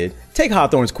what I did. Take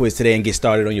Hawthorne's quiz today and get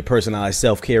started on your personalized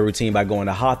self-care routine by going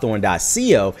to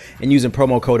hawthorne.co and using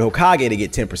promo code Hokage to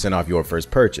get 10% off your first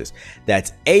purchase.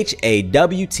 That's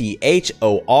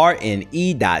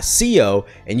HAWTHORNE.co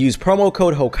and use promo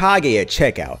code Hokage at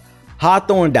checkout.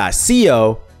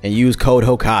 Hawthorne.co and use code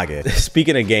Hokage.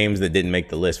 Speaking of games that didn't make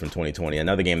the list from 2020,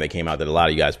 another game that came out that a lot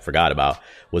of you guys forgot about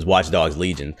was Watch Dogs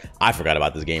Legion. I forgot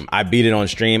about this game. I beat it on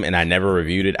stream and I never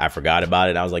reviewed it. I forgot about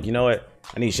it. I was like, you know what?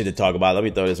 I need shit to talk about. Let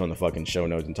me throw this on the fucking show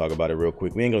notes and talk about it real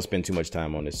quick. We ain't gonna spend too much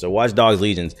time on this. So Watch Dogs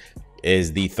Legions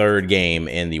is the third game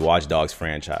in the Watch Dogs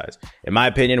franchise. In my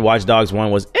opinion, Watch Dogs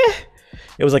 1 was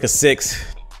it was like a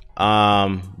 6,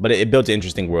 but it built an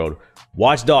interesting world.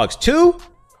 Watch Dogs 2,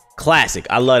 classic.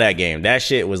 I love that game. That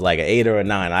shit was like an 8 or a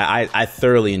 9. I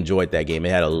thoroughly enjoyed that game. It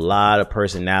had a lot of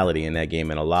personality in that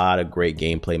game and a lot of great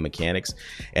gameplay mechanics,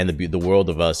 and the world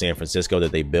of San Francisco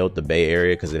that they built, the Bay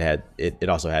Area, because it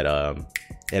also had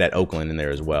it had Oakland in there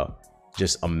as well.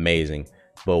 Just amazing.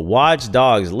 But Watch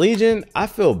Dogs Legion, I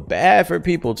feel bad for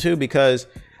people too, because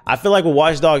I feel like with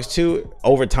Watch Dogs 2,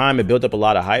 over time it built up a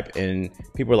lot of hype and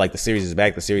people are like, the series is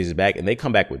back, the series is back, and they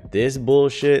come back with this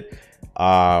bullshit.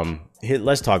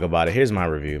 Let's talk about it. Here's my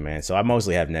review, man. So I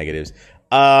mostly have negatives.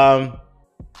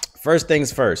 First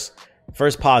things first.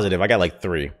 First positive, I got like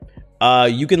 3.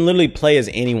 You can literally play as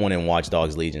anyone in Watch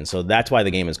Dogs Legion. So that's why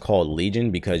the game is called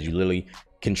Legion, because you literally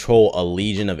control a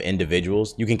legion of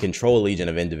individuals. You can control a legion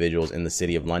of individuals in the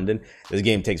city of London. This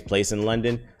game takes place in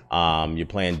London. You're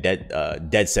playing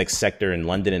Dead Sex Sector in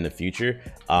London in the future.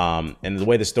 And the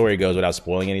way the story goes, without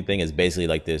spoiling anything, is basically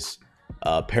like this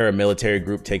paramilitary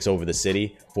group takes over the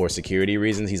city for security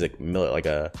reasons. He's like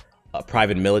a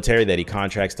private military that he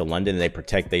contracts to London, and they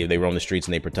roam the streets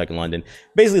and they protect London.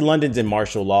 Basically, London's in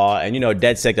martial law, and you know,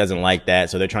 DedSec doesn't like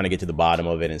that, so they're trying to get to the bottom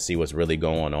of it and see what's really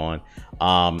going on.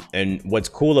 And what's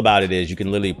cool about it is you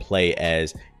can literally play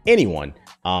as anyone.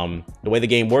 The way the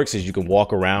game works is you can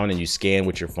walk around and you scan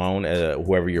with your phone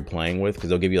whoever you're playing with, because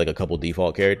they'll give you like a couple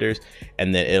default characters,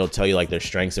 and then it'll tell you like their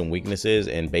strengths and weaknesses,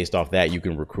 and based off that you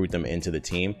can recruit them into the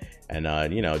team.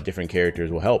 And you know, different characters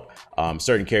will help.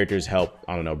 Certain characters help,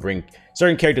 I don't know,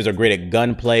 certain characters are great at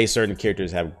gunplay, certain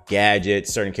characters have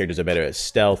gadgets, certain characters are better at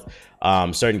stealth,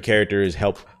 certain characters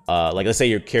help. Like, let's say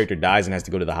your character dies and has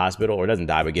to go to the hospital, or doesn't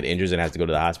die but get injured and has to go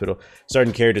to the hospital.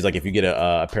 Certain characters, like if you get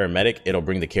a paramedic, it'll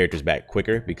bring the characters back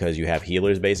quicker because you have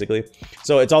healers basically.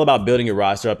 So it's all about building your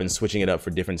roster up and switching it up for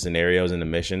different scenarios in the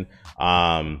mission.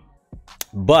 But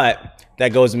that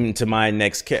goes into my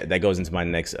next, that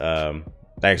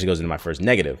actually goes into my first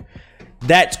negative.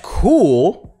 That's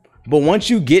cool, but once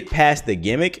you get past the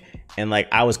gimmick, and like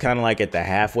I was kind of like at the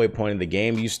halfway point of the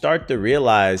game, you start to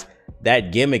realize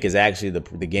that gimmick is actually the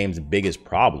game's biggest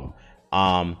problem.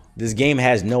 This game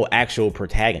has no actual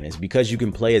protagonist, because you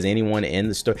can play as anyone in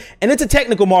the story. And it's a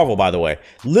technical marvel, by the way.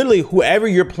 Literally, whoever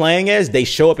you're playing as, they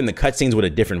show up in the cutscenes with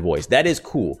a different voice. That is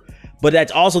cool. But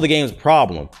that's also the game's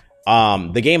problem.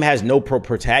 The game has no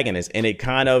protagonist, and it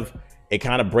kind of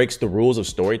breaks the rules of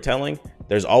storytelling.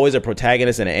 There's always a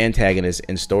protagonist and an antagonist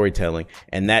in storytelling,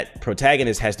 and that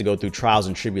protagonist has to go through trials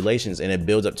and tribulations, and it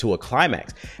builds up to a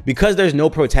climax. Because there's no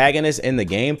protagonist in the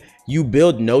game, you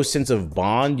build no sense of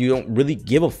bond. You don't really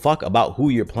give a fuck about who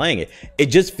you're playing it. It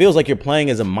just feels like you're playing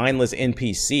as a mindless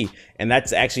NPC, and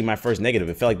that's actually my first negative.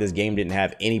 It felt like this game didn't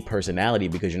have any personality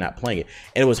because you're not playing it.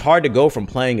 And it was hard to go from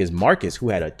playing as Marcus, who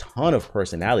had a ton of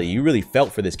personality. You really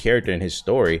felt for this character and his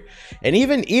story, and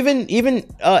even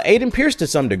Aiden Pierce to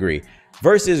some degree,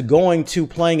 versus going to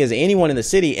playing as anyone in the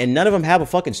city, and none of them have a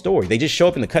fucking story. They just show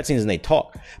up in the cutscenes and they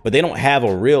talk, but they don't have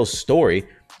a real story.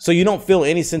 So you don't feel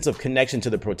any sense of connection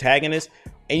to the protagonist,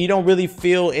 and you don't really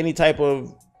feel any type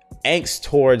of angst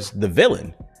towards the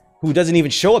villain, who doesn't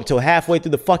even show up till halfway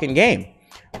through the fucking game.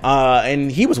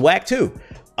 And he was whack too.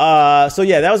 So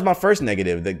yeah, that was my first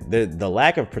negative, the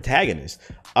lack of protagonist.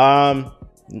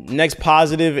 Next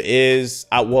positive is,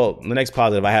 well, the next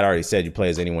positive I had already said, you play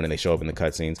as anyone and they show up in the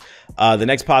cutscenes. The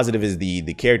next positive is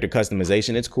the character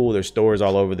customization. It's cool. There's stores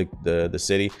all over the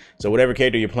city. So whatever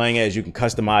character you're playing as, you can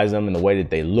customize them in the way that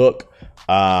they look.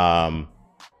 And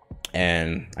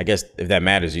I guess if that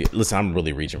matters, listen, I'm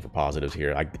really reaching for positives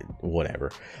here.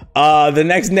 Whatever. The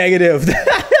next negative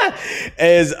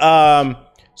is,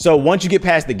 So once you get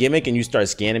past the gimmick and you start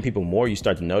scanning people more, you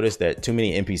start to notice that too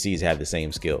many NPCs have the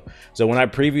same skill. So when I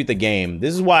previewed the game,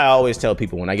 this is why I always tell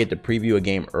people when I get to preview a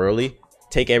game early,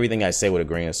 take everything I say with a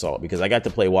grain of salt, because I got to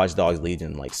play Watch Dogs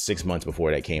Legion like 6 months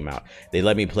before that came out. They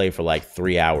let me play for like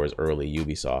 3 hours early,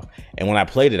 Ubisoft. And when I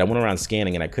played it, I went around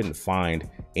scanning and I couldn't find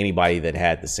anybody that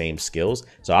had the same skills.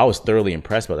 So I was thoroughly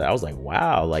impressed by that. I was like,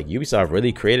 wow, like Ubisoft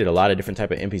really created a lot of different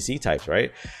type of NPC types,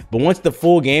 right? But once the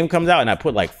full game comes out and I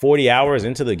put like 40 hours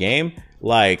into the game,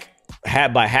 like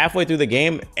by halfway through the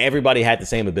game, everybody had the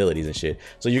same abilities and shit.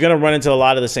 So you're gonna run into a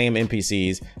lot of the same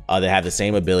NPCs that have the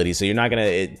same abilities. So you're not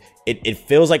gonna, it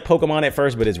feels like Pokemon at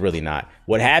first, but it's really not.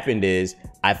 What happened is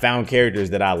I found characters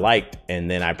that I liked, and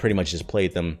then I pretty much just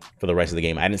played them for the rest of the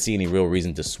game. I didn't see any real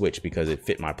reason to switch because it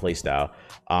fit my playstyle.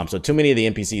 So too many of the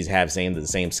NPCs have the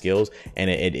same skills, and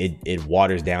it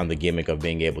waters down the gimmick of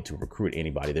being able to recruit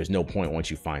anybody. There's no point once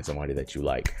you find somebody that you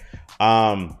like.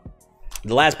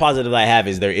 The last positive I have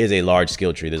is there is a large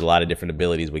skill tree. There's a lot of different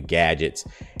abilities with gadgets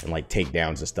and like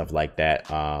takedowns and stuff like that.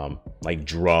 Like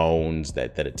drones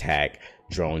that attack,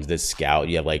 drones that scout.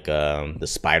 You have like the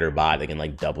spider bot that can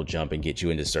like double jump and get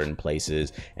you into certain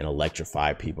places and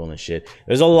electrify people and shit.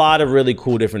 There's a lot of really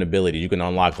cool different abilities. You can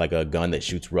unlock like a gun that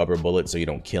shoots rubber bullets so you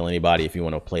don't kill anybody if you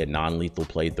want to play a non-lethal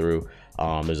playthrough.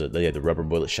 They have the rubber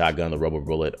bullet shotgun, the rubber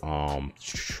bullet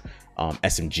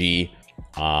SMG,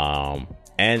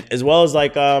 and as well as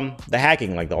like the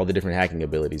hacking, like all the different hacking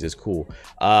abilities is cool.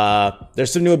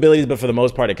 There's some new abilities, but for the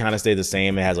most part it kind of stays the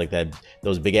same. It has like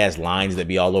those big ass lines that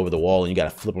be all over the wall and you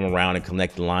got to flip them around and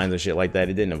connect the lines and shit like that.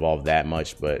 It didn't evolve that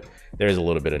much, but there's a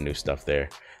little bit of new stuff there.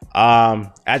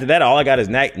 After that, all I got is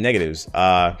negatives.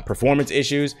 Performance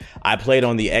issues. I played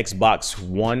on the Xbox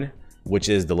One, which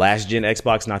is the last gen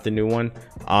Xbox, not the new one.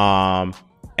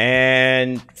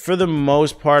 And for the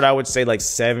most part, I would say like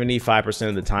 75%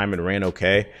 of the time it ran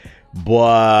okay.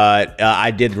 But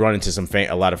I did run into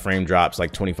a lot of frame drops,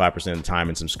 like 25% of the time,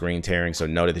 and some screen tearing. So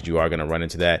note that you are going to run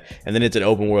into that. And then it's an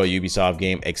open world Ubisoft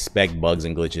game. Expect bugs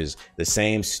and glitches. The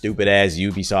same stupid ass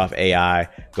Ubisoft AI.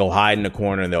 Go hide in the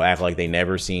corner and they'll act like they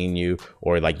never seen you,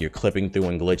 or like you're clipping through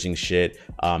and glitching shit.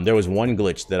 There was one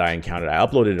glitch that I encountered. I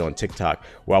uploaded it on TikTok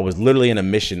where I was literally in a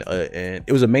mission. And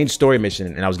it was a main story mission,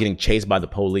 and I was getting chased by the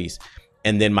police.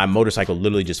 And then my motorcycle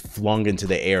literally just flung into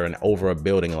the air and over a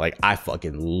building. Like, I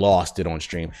fucking lost it on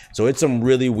stream. So it's some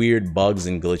really weird bugs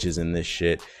and glitches in this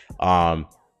shit. And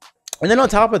then on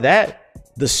top of that,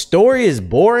 the story is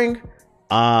boring.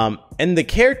 And the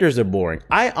characters are boring.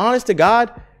 I, honest to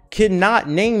God, cannot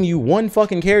name you one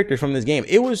fucking character from this game.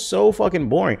 It was so fucking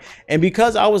boring. And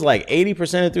because I was like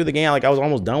 80% through the game, like I was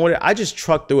almost done with it, I just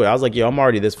trucked through it. I was like, yo, I'm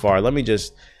already this far. Let me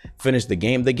just finish the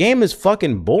game. The game is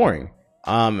fucking boring.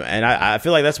 And I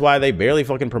feel like that's why they barely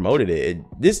fucking promoted it.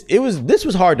 This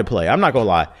was hard to play. I'm not gonna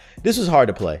lie. This was hard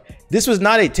to play. This was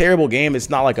not a terrible game. It's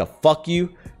not like a fuck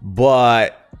you,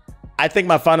 but I think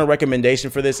my final recommendation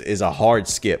for this is a hard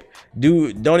skip.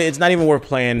 It's not even worth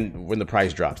playing when the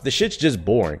price drops. The shit's just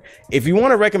boring. If you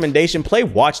want a recommendation, play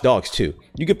Watch Dogs 2.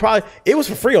 You could probably, it was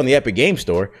for free on the Epic Game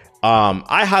Store.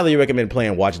 I highly recommend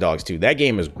playing Watch Dogs 2. That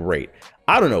game is great.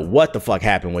 I don't know what the fuck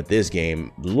happened with this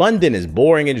game. London is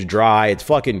boring, it's dry, it's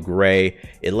fucking gray,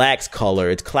 it lacks color,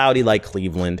 it's cloudy like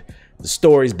Cleveland. The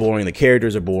story's boring, the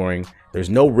characters are boring, there's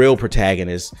no real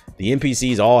protagonist, the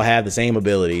NPCs all have the same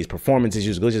abilities, performance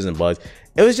issues, glitches, and bugs.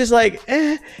 It was just like,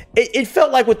 it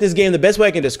felt like with this game, the best way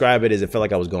I can describe it is it felt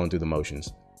like I was going through the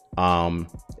motions.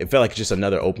 It felt like just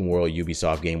another open world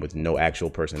Ubisoft game with no actual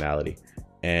personality.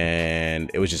 And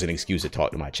it was just an excuse to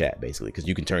talk to my chat, basically, because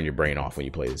you can turn your brain off when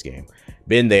you play this game.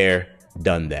 Been there,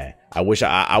 done that. I wish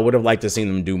I would have liked to seen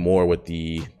them do more with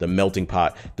the melting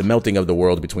pot, the melting of the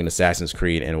world between Assassin's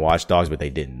Creed and Watch Dogs, but they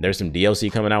didn't. There's some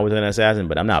DLC coming out with an Assassin,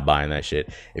 but I'm not buying that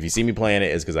shit. If you see me playing it,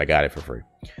 it's because I got it for free.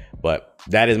 But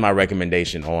that is my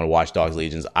recommendation on Watch Dogs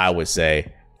Legions. I would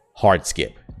say hard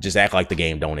skip. Just act like the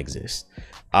game don't exist.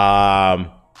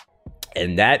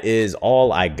 And that is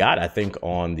all I got, I think,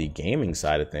 on the gaming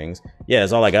side of things. Yeah,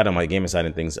 that's all I got on my gaming side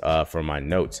of things for my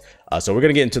notes. So we're going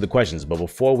to get into the questions. But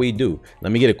before we do,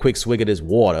 let me get a quick swig of this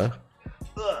water.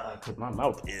 Because my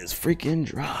mouth is freaking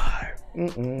dry.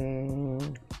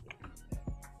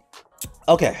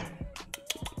 Okay.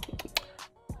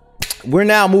 We're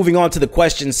now moving on to the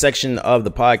questions section of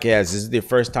the podcast. This is your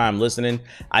first time listening.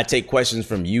 I take questions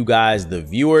from you guys, the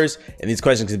viewers, and these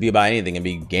questions can be about anything. It can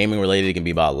be gaming related. It can be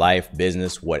about life,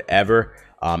 business, whatever.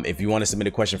 If you want to submit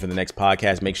a question for the next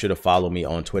podcast, make sure to follow me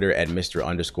on Twitter at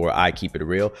Mr_I Keep It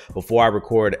Real. Before I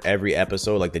record every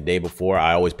episode, like the day before,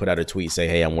 I always put out a tweet, say,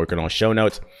 hey, I'm working on show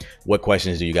notes. What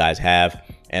questions do you guys have?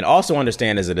 And also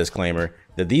understand as a disclaimer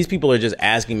that these people are just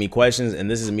asking me questions, and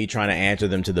this is me trying to answer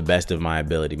them to the best of my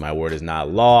ability. My word is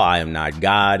not law. I am not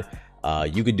God.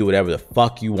 You could do whatever the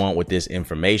fuck you want with this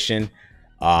information.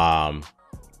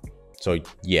 So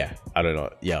yeah, I don't know.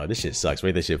 Yo, this shit sucks.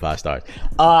 Rate this shit 5 stars.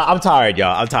 I'm tired,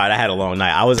 y'all. I'm tired. I had a long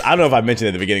night. I don't know if I mentioned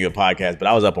at the beginning of the podcast, but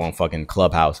I was up on fucking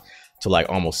Clubhouse till like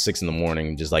almost 6 in the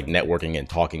morning, just like networking and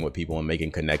talking with people and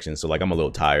making connections. So like I'm a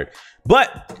little tired,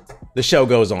 but the show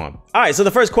goes on. All right, so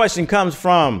the first question comes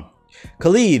from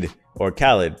Khalid or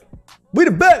Khalid. We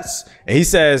the best. And he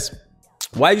says,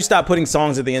 why did you stop putting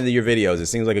songs at the end of your videos? It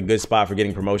seems like a good spot for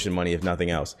getting promotion money, if nothing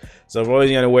else. So for those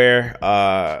of you unaware,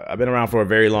 I've been around for a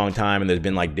very long time, and there's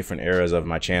been like different eras of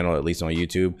my channel, at least on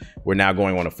YouTube. We're now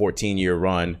going on a 14-year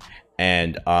run.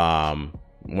 And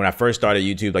when I first started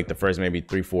YouTube, like the first maybe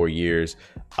 3-4 years,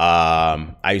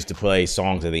 I used to play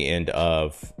songs at the end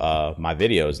of my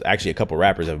videos. Actually, a couple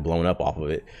rappers have blown up off of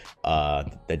it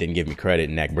that didn't give me credit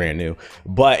and act brand new.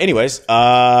 But anyways,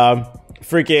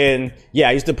 freaking yeah,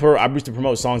 I used to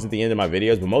promote songs at the end of my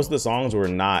videos, but most of the songs were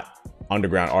not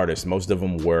underground artists. Most of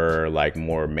them were like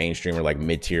more mainstream or like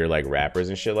mid-tier like rappers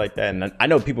and shit like that. And I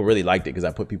know people really liked it because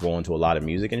I put people onto a lot of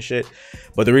music and shit.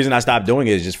 But the reason I stopped doing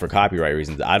it is just for copyright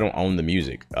reasons. I don't own the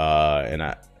music, and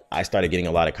I started getting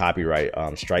a lot of copyright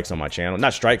strikes on my channel.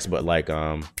 Not strikes, but like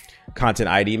content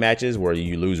ID matches where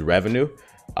you lose revenue.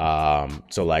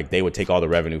 So like they would take all the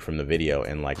revenue from the video,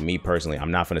 and like me personally,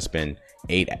 I'm not gonna spend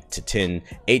 8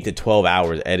 to 12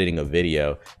 hours editing a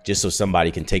video just so somebody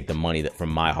can take the money from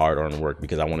my hard-earned work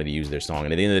because I wanted to use their song.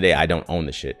 And at the end of the day, I don't own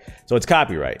the shit, so it's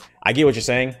copyright. I get what you're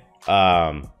saying.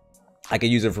 I could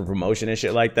use it for promotion and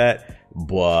shit like that,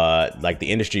 but like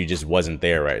the industry just wasn't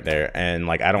there right there. And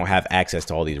like, I don't have access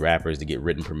to all these rappers to get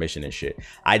written permission and shit.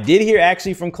 I did hear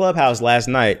actually from Clubhouse last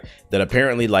night that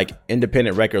apparently like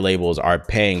independent record labels are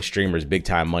paying streamers big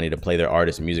time money to play their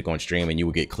artists' music on stream, and you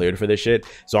would get cleared for this shit.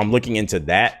 So I'm looking into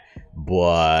that,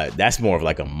 but that's more of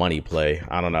like a money play.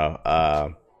 I don't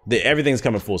know. Everything's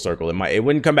coming full circle. It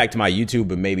wouldn't come back to my YouTube,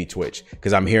 but maybe Twitch,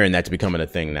 because I'm hearing that's becoming a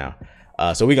thing now.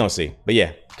 So we gonna see. But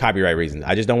yeah, copyright reasons.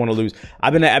 I just don't want to lose.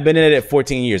 I've been in it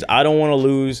 14 years. I don't want to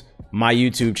lose my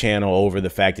YouTube channel over the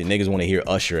fact that niggas want to hear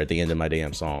Usher at the end of my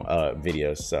damn song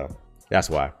videos. So that's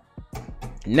why.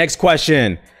 Next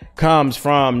question comes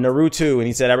from Naruto, and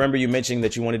he said, I remember you mentioning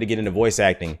that you wanted to get into voice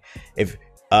acting. If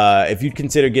you'd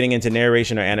consider getting into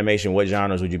narration or animation, what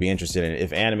genres would you be interested in?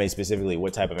 If anime specifically,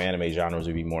 what type of anime genres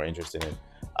would you be more interested in?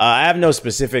 I have no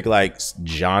specific like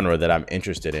genre that I'm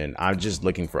interested in. I'm just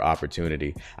looking for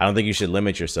opportunity. I don't think you should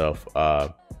limit yourself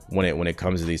when it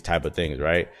comes to these type of things,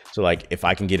 right? So like if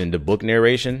I can get into book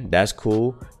narration, that's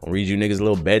cool. I'll read you niggas a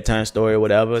little bedtime story or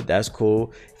whatever, that's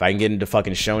cool. If I can get into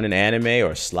fucking shonen anime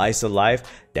or slice of life,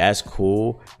 that's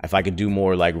cool. If I could do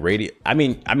more like radio, I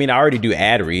mean I already do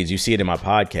ad reads. You see it in my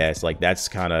podcast. Like that's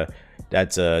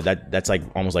like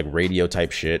almost like radio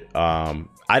type shit.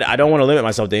 I don't want to limit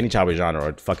myself to any type of genre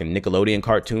or fucking Nickelodeon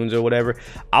cartoons or whatever.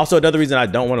 Also, another reason I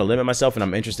don't want to limit myself and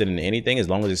I'm interested in anything as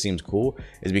long as it seems cool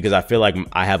is because I feel like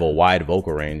I have a wide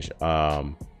vocal range.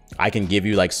 I can give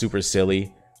you like super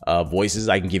silly voices.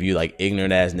 I can give you like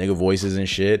ignorant ass nigga voices and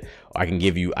shit. I can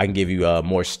give you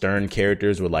more stern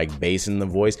characters with like bass in the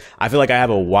voice. I feel like I have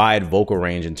a wide vocal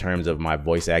range in terms of my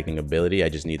voice acting ability. I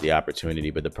just need the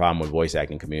opportunity. But the problem with voice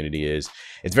acting community is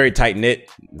it's very tight knit,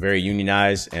 very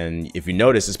unionized. And if you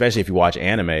notice, especially if you watch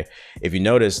anime, if you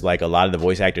notice like a lot of the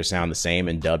voice actors sound the same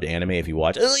in dubbed anime. If you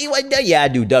watch, yeah, I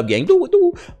do dub gang.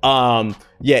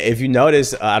 Yeah, if you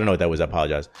notice, I don't know what that was. I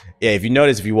apologize. Yeah, if you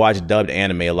notice, if you watch dubbed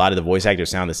anime, a lot of the voice actors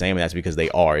sound the same, and that's because they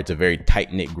are. It's a very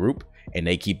tight knit group, and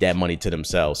they keep that money to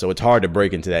themselves. So it's hard to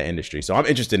break into that industry. So I'm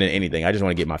interested in anything. I just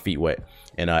want to get my feet wet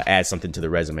and add something to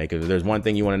the resume. Because if there's one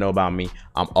thing you want to know about me,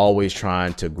 I'm always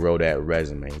trying to grow that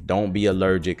resume. Don't be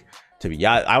allergic to me.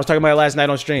 Yeah, I was talking about it last night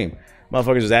on stream.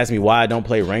 Motherfuckers was asking me why I don't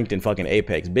play ranked in fucking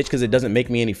Apex. Bitch, because it doesn't make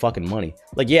me any fucking money.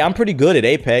 Like, yeah, I'm pretty good at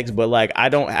Apex, but like, I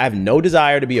have no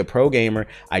desire to be a pro gamer.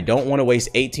 I don't want to waste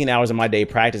 18 hours of my day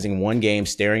practicing one game,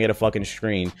 staring at a fucking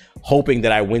screen, hoping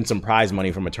that I win some prize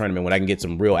money from a tournament when I can get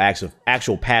some real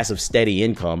actual passive steady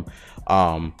income,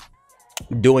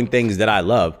 doing things that I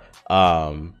love.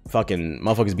 Fucking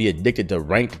motherfuckers be addicted to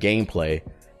ranked gameplay.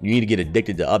 You need to get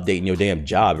addicted to updating your damn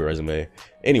job resume.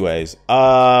 Anyways,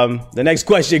 the next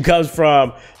question comes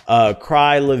from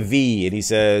Cry Levy, and he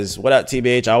says, what up,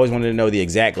 TBH? I always wanted to know the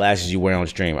exact glasses you wear on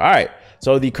stream. All right,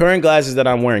 so the current glasses that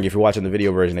I'm wearing, if you're watching the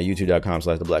video version at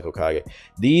youtube.com/theblack-Hokage,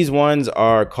 these ones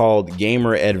are called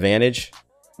Gamer Advantage.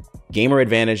 Gamer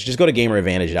Advantage, just go to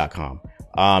gameradvantage.com.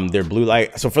 They're blue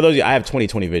light. So for those of you, I have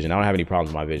 20/20 vision. I don't have any problems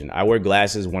with my vision. I wear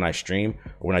glasses when I stream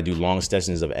or when I do long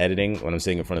sessions of editing when I'm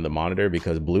sitting in front of the monitor,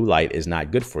 because blue light is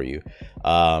not good for you.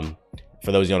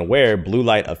 For those you don't aware, blue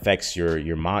light affects your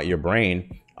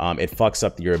brain. It fucks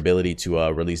up your ability to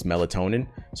release melatonin,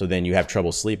 so then you have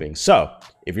trouble sleeping. So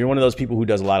if you're one of those people who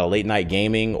does a lot of late night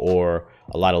gaming or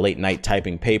a lot of late night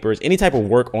typing papers, any type of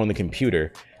work on the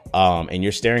computer, and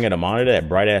you're staring at a monitor, that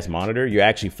bright ass monitor, you're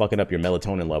actually fucking up your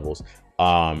melatonin levels.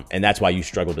 And that's why you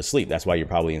struggle to sleep. That's why you're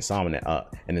probably an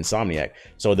insomniac.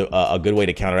 So a good way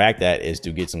to counteract that is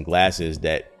to get some glasses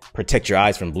that protect your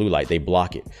eyes from blue light. They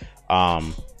block it.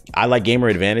 I like Gamer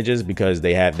Advantages because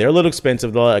they're a little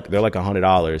expensive. They're like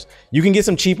 $100. You can get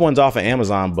some cheap ones off of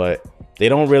Amazon, but they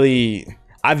don't really,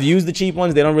 I've used the cheap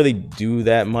ones. They don't really do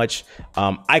that much.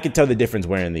 I could tell the difference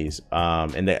wearing these.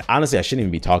 And honestly, I shouldn't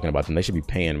even be talking about them. They should be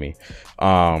paying me.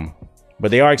 But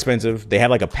they are expensive. They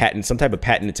have like a patent, some type of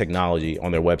patented technology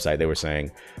on their website, they were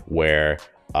saying, where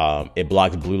it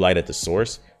blocks blue light at the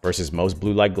source versus most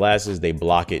blue light glasses. They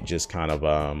block it just kind of,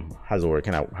 how's the word?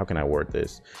 How can I word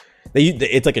this?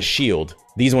 It's like a shield.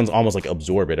 These ones almost like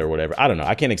absorb it or whatever. I don't know.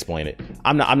 I can't explain it.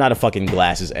 I'm not a fucking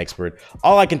glasses expert.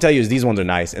 All I can tell you is these ones are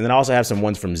nice. And then I also have some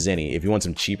ones from Zenni. If you want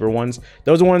some cheaper ones,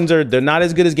 those ones they're not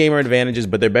as good as Gamer Advantages,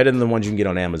 but they're better than the ones you can get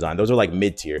on Amazon. Those are like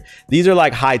mid-tier. These are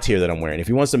like high tier that I'm wearing. If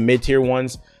you want some mid-tier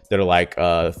ones that are like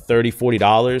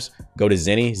 $30-$40, go to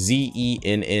Zenni, Zenni.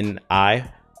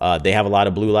 They have a lot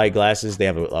of blue light glasses. They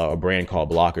have a brand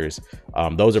called Blockers.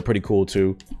 Those are pretty cool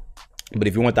too. But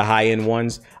if you want the high-end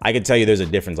ones, I can tell you there's a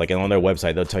difference. Like on their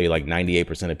website, they'll tell you like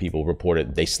 98% of people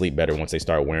reported they sleep better once they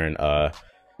start wearing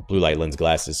blue light lens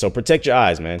glasses. So protect your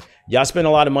eyes, man. Y'all spend a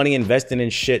lot of money investing in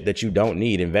shit that you don't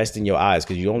need. Invest in your eyes,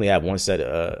 because you only have one set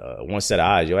of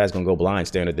eyes. Your ass gonna go blind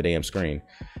staring at the damn screen.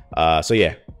 So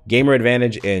yeah, Gamer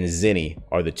Advantage and Zenni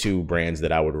are the two brands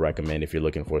that I would recommend if you're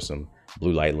looking for some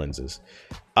blue light lenses.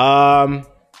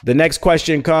 The next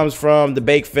question comes from the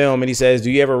Bake Film, and he says,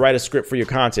 do you ever write a script for your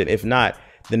content? If not,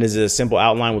 then is it a simple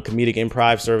outline with comedic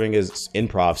improv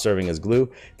serving as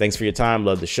glue? Thanks for your time.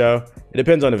 Love the show. It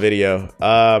depends on the video.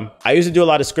 I used to do a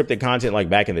lot of scripted content like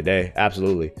back in the day.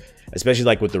 Absolutely. Especially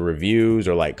like with the reviews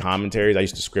or like commentaries. I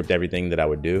used to script everything that I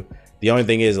would do. The only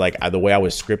thing is like the way I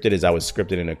was scripted is I was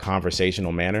scripted in a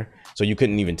conversational manner. So you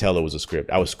couldn't even tell it was a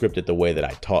script. I was scripted the way that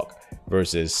I talk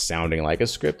versus sounding like a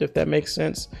script, if that makes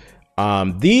sense.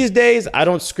 These days, I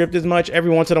don't script as much.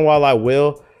 Every once in a while I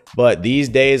will, but these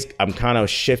days I'm kind of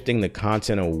shifting the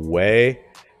content away.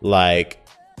 Like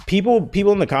people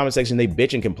in the comment section, they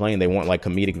bitch and complain. They want like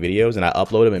comedic videos, and I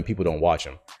upload them and people don't watch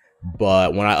them.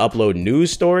 But when I upload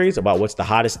news stories about what's the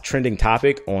hottest trending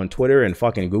topic on Twitter and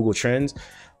fucking Google Trends,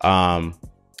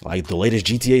 like the latest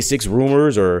GTA 6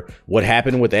 rumors or what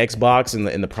happened with the Xbox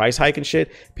and the price hike and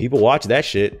shit, people watch that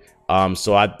shit.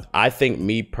 So I think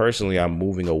me personally, I'm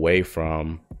moving away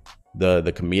from the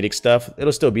comedic stuff.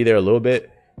 It'll still be there a little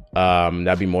bit.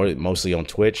 That'd be mostly on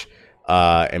Twitch,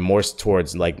 and more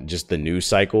towards like just the news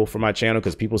cycle for my channel,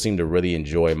 because people seem to really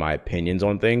enjoy my opinions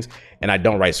on things, and I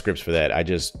don't write scripts for that. I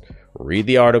just read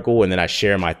the article and then I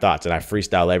share my thoughts, and I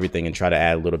freestyle everything and try to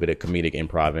add a little bit of comedic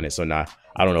improv in it. So nah,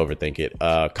 I don't overthink it.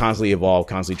 Constantly evolve,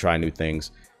 constantly try new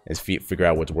things, and figure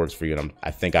out what works for you. And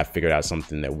I think I figured out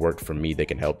something that worked for me that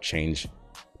can help change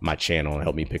my channel and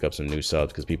help me pick up some new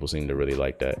subs, because people seem to really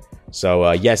like that.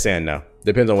 So yes and no,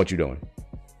 depends on what you're doing.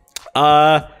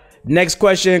 Next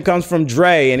question comes from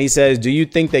Dre, and he says, do you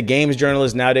think that games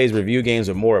journalists nowadays review games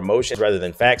with more emotions rather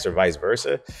than facts, or vice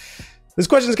versa? This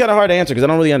question is kind of hard to answer because I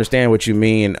don't really understand what you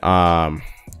mean.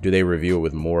 Do they review it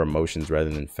with more emotions rather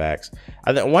than facts?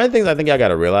 One of the things I think I got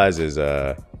to realize is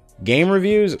game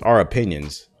reviews are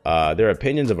opinions. They're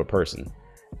opinions of a person.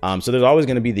 So there's always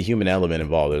going to be the human element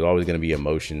involved. There's always going to be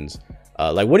emotions.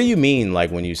 Like, what do you mean,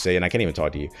 like, when you say, and I can't even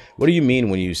talk to you, what do you mean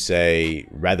when you say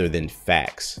rather than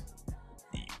facts?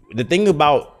 The thing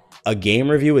about a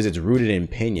game review is it's rooted in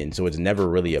opinion, so it's never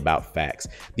really about facts.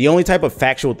 The only type of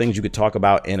factual things you could talk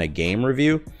about in a game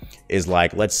review is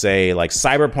like, let's say like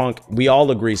Cyberpunk. We all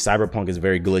agree Cyberpunk is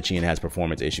very glitchy and has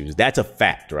performance issues. That's a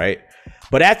fact, right?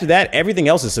 But after that, everything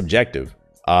else is subjective.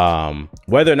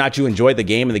 Whether or not you enjoyed the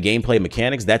game and the gameplay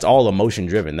mechanics, that's all emotion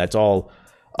driven. That's all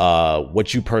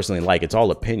what you personally like. It's all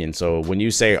opinion. So when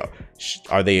you say,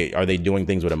 are they doing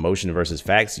things with emotion versus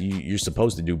facts, you're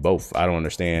supposed to do both. I don't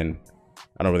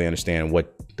really understand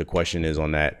what the question is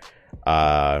on that.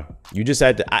 You just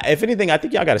had to, if anything, I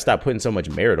think y'all got to stop putting so much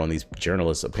merit on these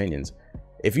journalists' opinions.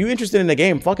 If you're interested in the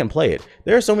game, fucking play it.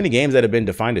 There are so many games that have been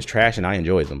defined as trash, and I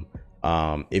enjoy them.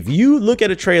 If you look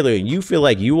at a trailer and you feel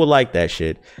like you will like that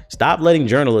shit, stop letting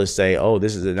journalists say, oh,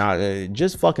 this is not,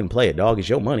 just fucking play it, dog. It's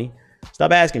your money.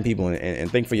 Stop asking people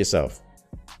and think for yourself.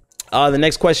 The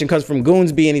next question comes from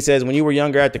Goonsby, and he says, when you were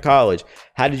younger at the college,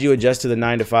 how did you adjust to the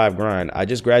 9-to-5 grind? I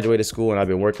just graduated school and I've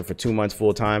been working for 2 months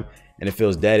full time and it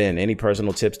feels dead end. Any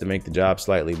personal tips to make the job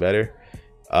slightly better?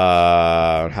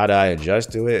 How do I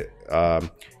adjust to it?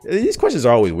 These questions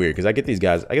are always weird because I get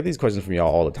these questions from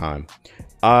y'all all the time.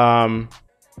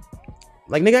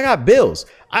 Like, nigga, I got bills.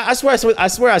 I swear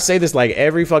I say this like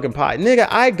every fucking pod. Nigga,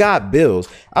 I got bills.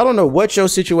 I don't know what your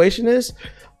situation is.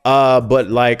 But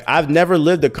like, I've never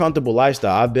lived a comfortable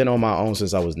lifestyle. I've been on my own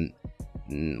since I was,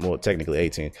 well, technically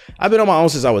 18. I've been on my own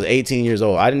since I was 18 years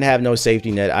old. I didn't have no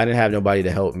safety net. I didn't have nobody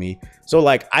to help me. So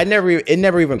like, it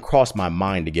never even crossed my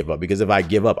mind to give up, because if I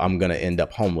give up, I'm going to end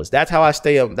up homeless. That's how I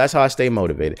stay up. That's how I stay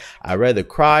motivated. I'd rather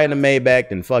cry in a Maybach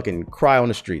than fucking cry on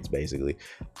the streets, basically.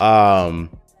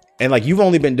 And like, you've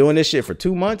only been doing this shit for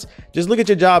 2 months. Just look at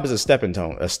your job as a stepping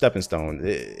stone.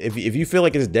 If you feel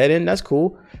like it's dead end, that's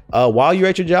cool. While you're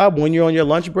at your job, when you're on your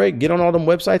lunch break, get on all them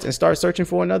websites and start searching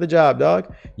for another job,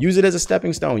 dog. Use it as a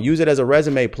stepping stone. Use it as a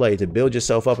resume play to build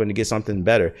yourself up and to get something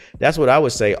better. That's what I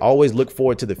would say. Always look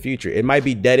forward to the future. It might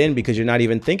be dead end because you're not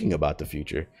even thinking about the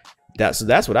future.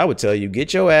 That's what I would tell you.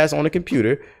 Get your ass on a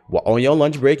computer on your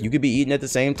lunch break. You could be eating at the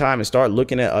same time and start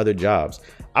looking at other jobs.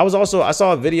 I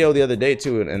saw a video the other day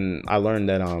too, and I learned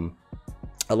that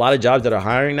a lot of jobs that are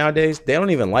hiring nowadays, they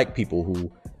don't even like people who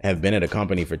have been at a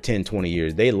company for 10, 20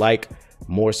 years. They like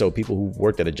more so people who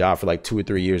worked at a job for like 2 or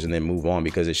 3 years and then move on,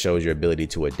 because it shows your ability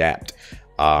to adapt.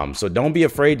 So don't be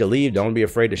afraid to leave. Don't be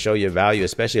afraid to show your value,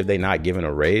 especially if they're not giving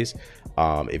a raise.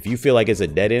 If you feel like it's a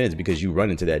dead end, it's because you run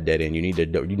into that dead end. You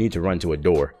need to run to a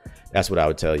door. That's what I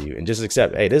would tell you. And just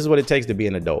accept, hey, this is what it takes to be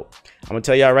an adult. I'm gonna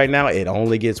tell y'all right now, it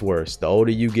only gets worse. The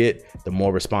older you get, the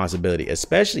more responsibility,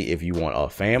 especially if you want a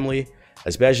family,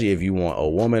 especially if you want a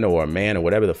woman or a man or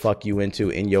whatever the fuck you into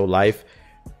in your life.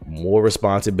 More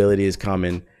responsibility is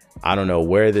coming. I don't know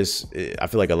where this, I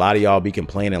feel like a lot of y'all be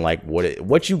complaining like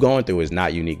what you going through is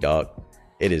not unique, dog.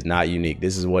 It is not unique.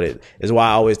 This is why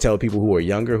I always tell people who are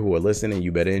younger, who are listening,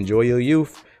 you better enjoy your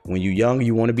youth. When you young,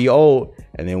 you want to be old.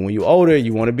 And then when you older,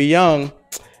 you want to be young.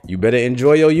 You better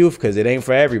enjoy your youth, because it ain't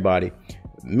for everybody.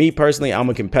 Me personally, I'm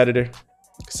a competitor.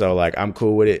 So like, I'm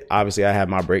cool with it. Obviously, I have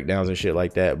my breakdowns and shit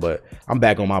like that, but I'm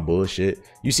back on my bullshit.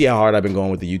 You see how hard I've been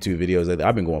going with the YouTube videos.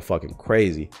 I've been going fucking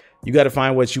crazy. You got to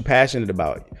find what you passionate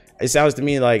about. It sounds to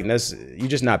me like you're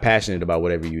just not passionate about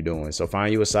whatever you're doing. So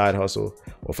find you a side hustle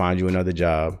or find you another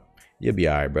job. You'll be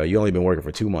all right, bro. You only been working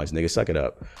for 2 months, nigga. Suck it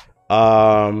up.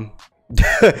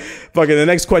 Fucking the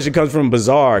next question comes from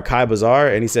Kai Bazaar,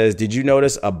 and he says, did you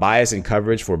notice a bias in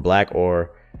coverage for Black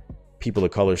or people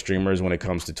of color streamers when it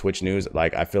comes to Twitch news?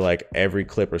 Like, I feel like every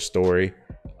clip or story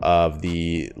of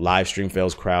the live stream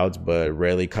fails crowds, but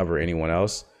rarely cover anyone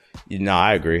else. No,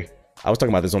 I agree. I was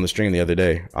talking about this on the stream the other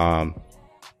day.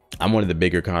 I'm one of the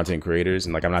bigger content creators,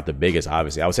 and like, I'm not the biggest,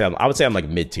 obviously. I would say I'm like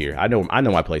mid-tier. I know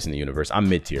my place in the universe. I'm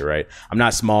mid-tier, right? I'm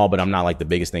not small, but I'm not like the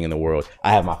biggest thing in the world.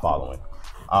 I have my following.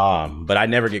 But I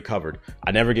never get covered.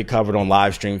 I never get covered on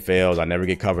live stream fails. I never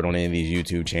get covered on any of these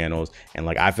YouTube channels. And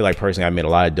like, I feel like personally, I made a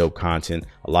lot of dope content,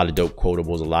 a lot of dope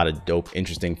quotables, a lot of dope,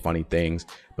 interesting, funny things,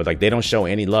 but like, they don't show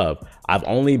any love. I've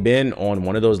only been on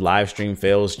one of those live stream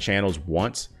fails channels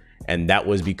once, and that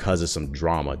was because of some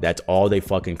drama. That's all they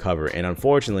fucking cover. And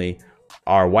unfortunately,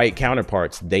 our white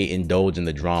counterparts, they indulge in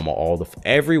the drama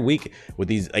every week with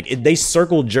these, like, they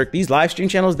circle jerk these live stream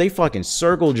channels. They fucking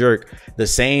circle jerk the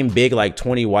same big like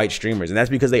 20 white streamers, and that's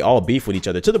because they all beef with each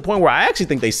other, to the point where I actually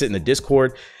think they sit in the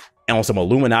Discord and on some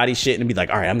Illuminati shit and be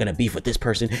like, all right, I'm gonna beef with this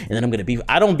person, and then I'm gonna beef.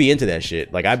 I don't be into that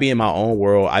shit. Like, I be in my own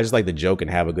world. I just like to joke and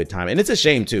have a good time. And it's a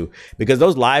shame too, because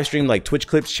those live stream like Twitch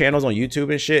clips channels on YouTube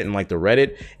and shit, and like the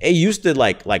Reddit, it used to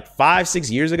like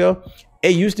 5-6 years ago,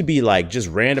 it used to be like just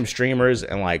random streamers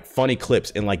and like funny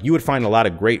clips, and like you would find a lot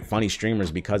of great funny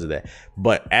streamers because of that.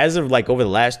 But as of like over the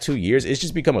last 2 years, it's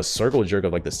just become a circle jerk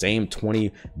of like the same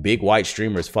 20 big white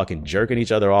streamers fucking jerking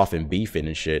each other off and beefing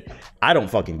and shit. I don't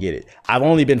fucking get it. I've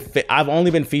only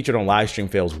been featured on live stream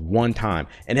fails one time,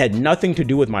 and it had nothing to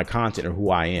do with my content or who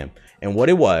I am. And what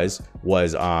it was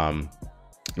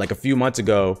like a few months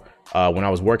ago, when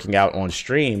I was working out on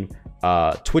stream,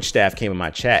 Twitch staff came in my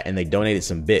chat and they donated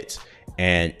some bits.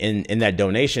 And in that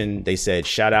donation, they said,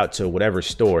 shout out to whatever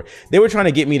store. They were trying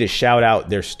to get me to shout out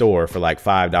their store for like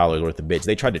 $5 worth of bits.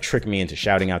 They tried to trick me into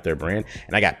shouting out their brand.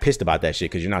 And I got pissed about that shit,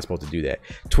 because you're not supposed to do that.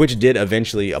 Twitch did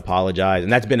eventually apologize.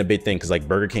 And that's been a big thing, because like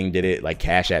Burger King did it, like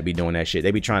Cash App be doing that shit.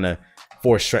 They be trying to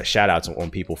force shout outs on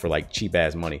people for like cheap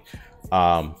ass money.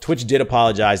 Twitch did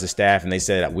apologize to staff and they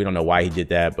said we don't know why he did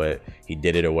that, but he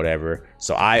did it or whatever.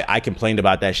 So I complained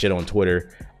about that shit on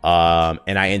Twitter,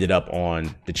 and I ended up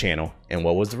on the channel. And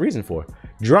what was the reason for?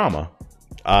 Drama.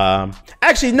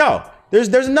 Actually, no. There's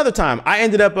another time I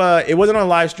ended up, it wasn't on a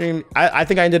live stream. I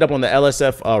think I ended up on the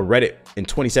LSF Reddit in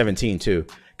 2017 too,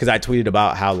 because I tweeted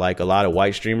about how like a lot of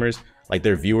white streamers, like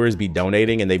their viewers be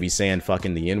donating and they be saying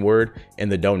fucking the N-word in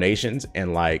the donations,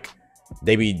 and like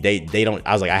they don't,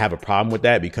 I was like, I have a problem with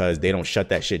that because they don't shut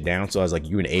that shit down. So I was like,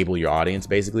 you enable your audience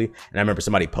basically. And I remember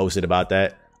somebody posted about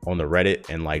that on the Reddit,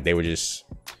 and like they were just,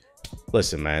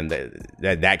 listen, man,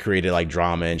 that created like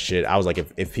drama and shit. I was like,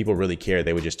 if people really care,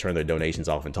 they would just turn their donations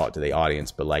off and talk to their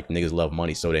audience. But like niggas love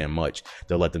money so damn much,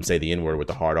 they'll let them say the N-word with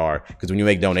the hard R, because when you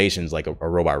make donations, like a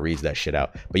robot reads that shit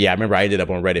out. But yeah, I remember I ended up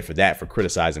on Reddit for that, for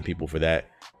criticizing people for that,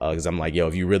 because I'm like, yo,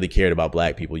 if you really cared about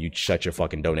black people, you shut your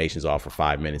fucking donations off for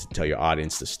 5 minutes and tell your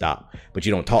audience to stop. But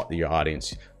you don't talk to your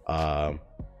audience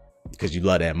because you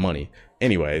love that money.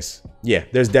 Anyways, yeah,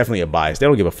 there's definitely a bias. They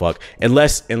don't give a fuck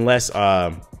unless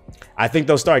I think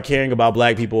they'll start caring about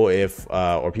black people if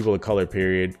or people of color,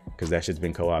 period, because that shit's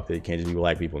been co-opted. It can't just be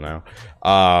black people now.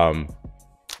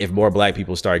 If more black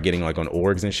people start getting like on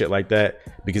orgs and shit like that,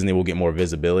 because then they will get more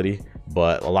visibility.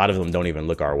 But a lot of them don't even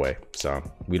look our way, so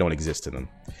we don't exist to them.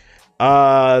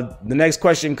 The next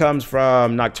question comes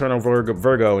from Nocturnal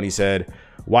Virgo, and he said,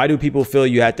 why do people feel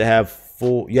you have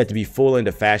to be full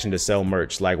into fashion to sell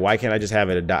merch? Like, why can't I just have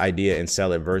an idea and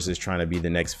sell it versus trying to be the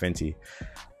next Fenty?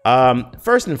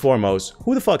 First and foremost,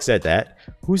 who the fuck said that?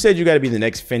 Who said you got to be the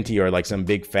next Fenty or like some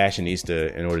big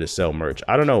fashionista in order to sell merch?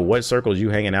 I don't know what circles you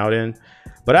hanging out in,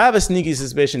 but I have a sneaky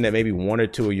suspicion that maybe 1 or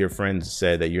 2 of your friends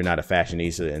said that you're not a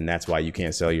fashionista and that's why you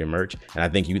can't sell your merch. And I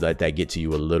think you let that get to you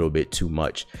a little bit too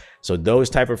much. So those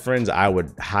type of friends, I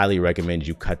would highly recommend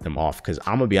you cut them off, because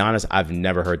I'm gonna be honest, I've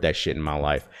never heard that shit in my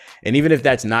life. And even if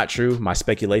that's not true, my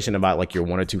speculation about like your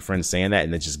 1 or 2 friends saying that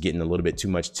and then just getting a little bit too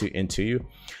much into you,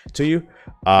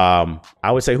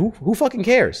 I would say who fucking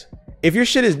cares? If your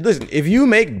shit is, listen, if you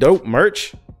make dope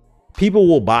merch, people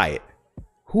will buy it.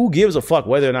 Who gives a fuck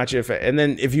whether or not you're and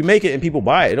then if you make it and people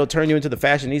buy it, it'll turn you into the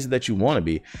fashionista that you want to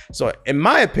be. So in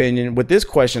my opinion, with this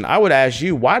question, I would ask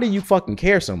you, why do you fucking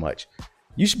care so much?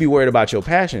 You should be worried about your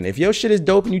passion. If your shit is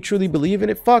dope and you truly believe in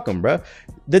it, fuck them, bro.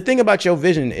 The thing about your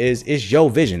vision is it's your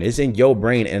vision. It's in your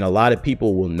brain, and a lot of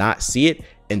people will not see it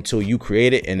until you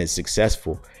create it and it's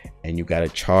successful. And you got to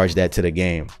charge that to the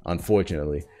game,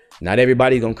 unfortunately. Not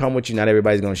everybody's going to come with you. Not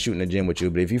everybody's going to shoot in the gym with you.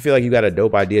 But if you feel like you got a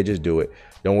dope idea, just do it.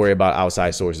 Don't worry about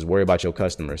outside sources. Worry about your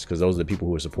customers, because those are the people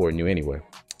who are supporting you anyway.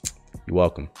 You're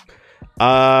welcome.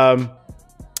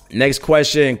 Next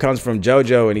question comes from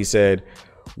JoJo, and he said,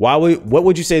 what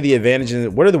would you say the advantages?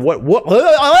 What are the wait,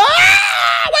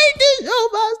 this show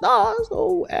my stars.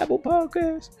 Oh, Apple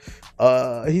Podcast.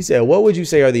 He said, what would you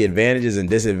say are the advantages and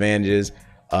disadvantages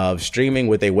of streaming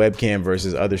with a webcam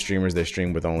versus other streamers that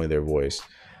stream with only their voice?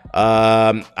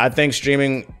 I think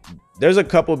streaming, there's a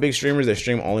couple of big streamers that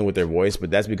stream only with their voice,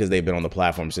 but that's because they've been on the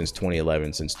platform since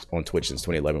 2011, on Twitch since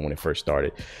 2011 when it first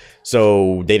started.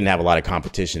 So they didn't have a lot of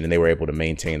competition and they were able to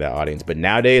maintain that audience. But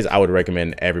nowadays, I would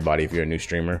recommend everybody, if you're a new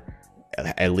streamer,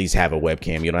 at least have a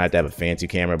webcam. You don't have to have a fancy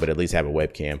camera, but at least have a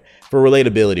webcam for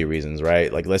relatability reasons,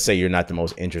 right? Like, let's say you're not the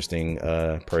most interesting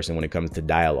person when it comes to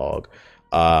dialogue,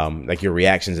 like your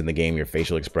reactions in the game, your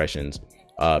facial expressions.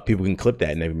 People can clip that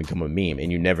and then become a meme,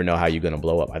 and you never know how you're gonna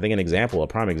blow up. I think a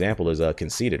prime example is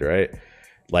Conceited, right?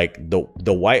 Like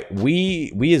the white,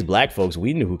 we as black folks,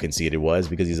 we knew who Conceited was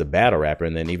because he's a battle rapper.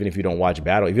 And then even if you don't watch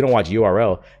if you don't watch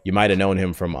URL, you might have known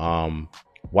him from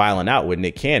Wildin' Out with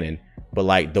Nick Cannon. But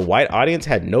like the white audience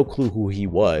had no clue who he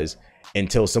was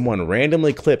until someone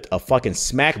randomly clipped a fucking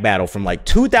smack battle from like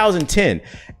 2010.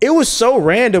 It was so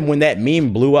random when that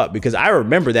meme blew up, because I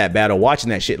remember that battle, watching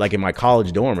that shit like in my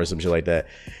college dorm or some shit like that.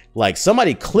 Like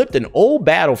somebody clipped an old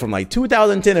battle from like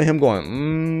 2010 of him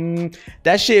going,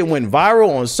 that shit went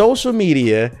viral on social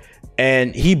media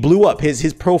and he blew up.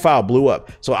 His profile blew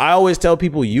up. So I always tell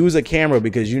people, use a camera,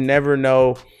 because you never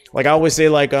know. Like I always say,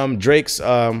 like Drake's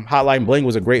Hotline Bling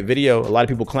was a great video. A lot of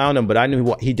people clowned him, but I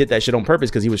knew he did that shit on purpose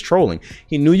because he was trolling.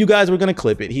 He knew you guys were gonna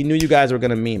clip it. He knew you guys were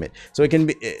gonna meme it. So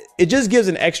it just gives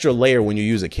an extra layer when you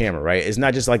use a camera, right? It's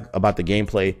not just like about the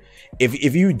gameplay.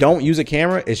 If you don't use a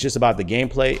camera, it's just about the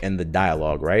gameplay and the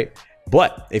dialogue, right?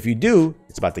 But if you do,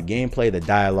 it's about the gameplay, the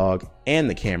dialogue, and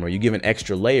the camera. You give an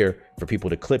extra layer for people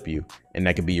to clip you, and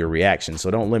that could be your reaction. So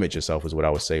don't limit yourself, is what I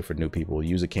would say for new people.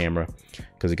 Use a camera,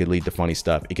 because it could lead to funny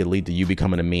stuff. It could lead to you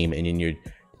becoming a meme, and then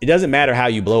it doesn't matter how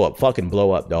you blow up. Fucking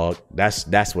blow up, dog.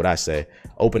 That's what I say.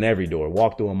 Open every door.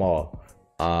 Walk through them all.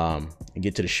 and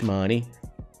get to the shmoney.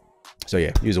 So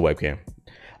yeah, use a webcam.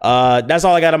 That's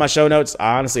all I got on my show notes.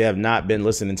 I honestly have not been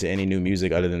listening to any new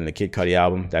music other than the Kid Cudi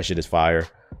album. That shit is fire.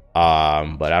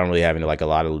 But I don't really have any, like, a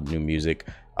lot of new music.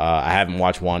 I haven't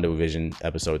watched WandaVision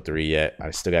episode 3 yet.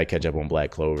 I still gotta catch up on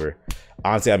Black Clover.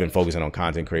 Honestly, I've been focusing on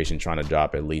content creation, trying to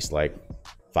drop at least like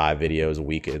 5 videos a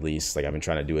week at least. Like, I've been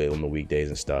trying to do it on the weekdays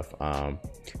and stuff.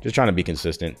 Just trying to be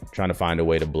consistent, trying to find a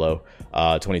way to blow.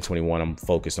 2021, I'm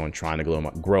focused on trying to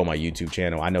grow my YouTube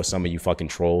channel. I know some of you fucking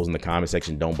trolls in the comment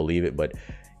section don't believe it, but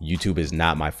YouTube is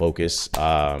not my focus.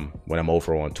 When I'm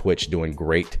over on Twitch, doing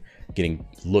great, getting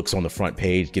looks on the front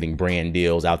page, getting brand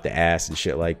deals out the ass and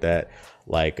shit like that.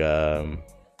 Like, it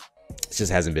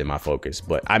just hasn't been my focus,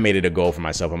 but I made it a goal for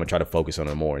myself. I'm gonna try to focus on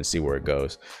it more and see where it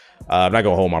goes. I'm not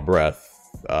gonna hold my breath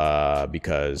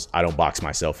because I don't box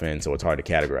myself in, so it's hard to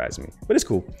categorize me, but it's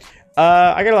cool.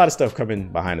 I got a lot of stuff coming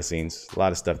behind the scenes, a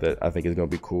lot of stuff that I think is gonna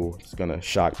be cool. It's gonna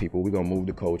shock people. We're gonna move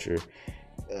the culture,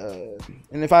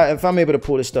 and if I'm able to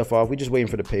pull this stuff off, we're just waiting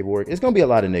for the paperwork. It's gonna be a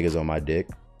lot of niggas on my dick,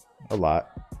 a lot.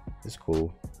 It's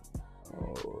cool.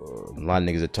 A lot of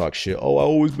niggas that talk shit. Oh, I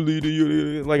always believed in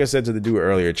you. Like I said to the dude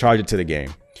earlier, charge it to the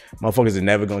game. Motherfuckers are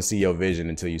never gonna see your vision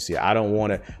until you see it. I don't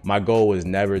want to. My goal was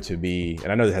never to be,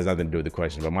 and I know this has nothing to do with the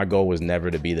question, but my goal was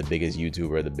never to be the biggest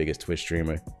YouTuber or the biggest Twitch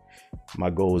streamer. My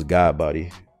goal was God,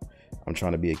 buddy. I'm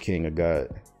trying to be a king of God.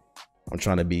 I'm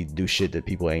trying to do shit that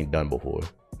people ain't done before.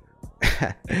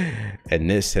 And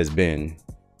this has been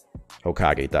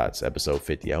Hokage Thots, episode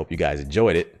 50. I hope you guys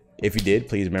enjoyed it. If you did,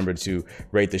 please remember to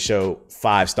rate the show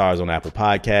 5 stars on Apple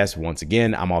Podcasts. Once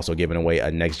again, I'm also giving away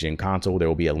a next-gen console. There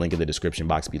will be a link in the description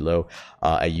box below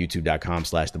at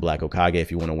youtube.com/theblack-Hokage. If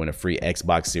you want to win a free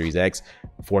Xbox Series X,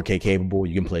 4K capable,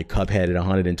 you can play Cuphead at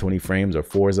 120 frames or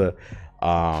Forza.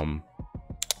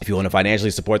 If you want to financially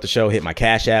support the show, hit my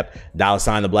Cash App,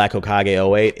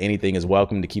 $theblack-Hokage08. Anything is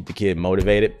welcome to keep the kid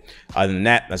motivated. Other than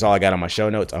that, that's all I got on my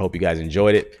show notes. I hope you guys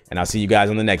enjoyed it, and I'll see you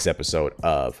guys on the next episode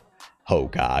of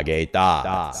Hokage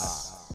Thots.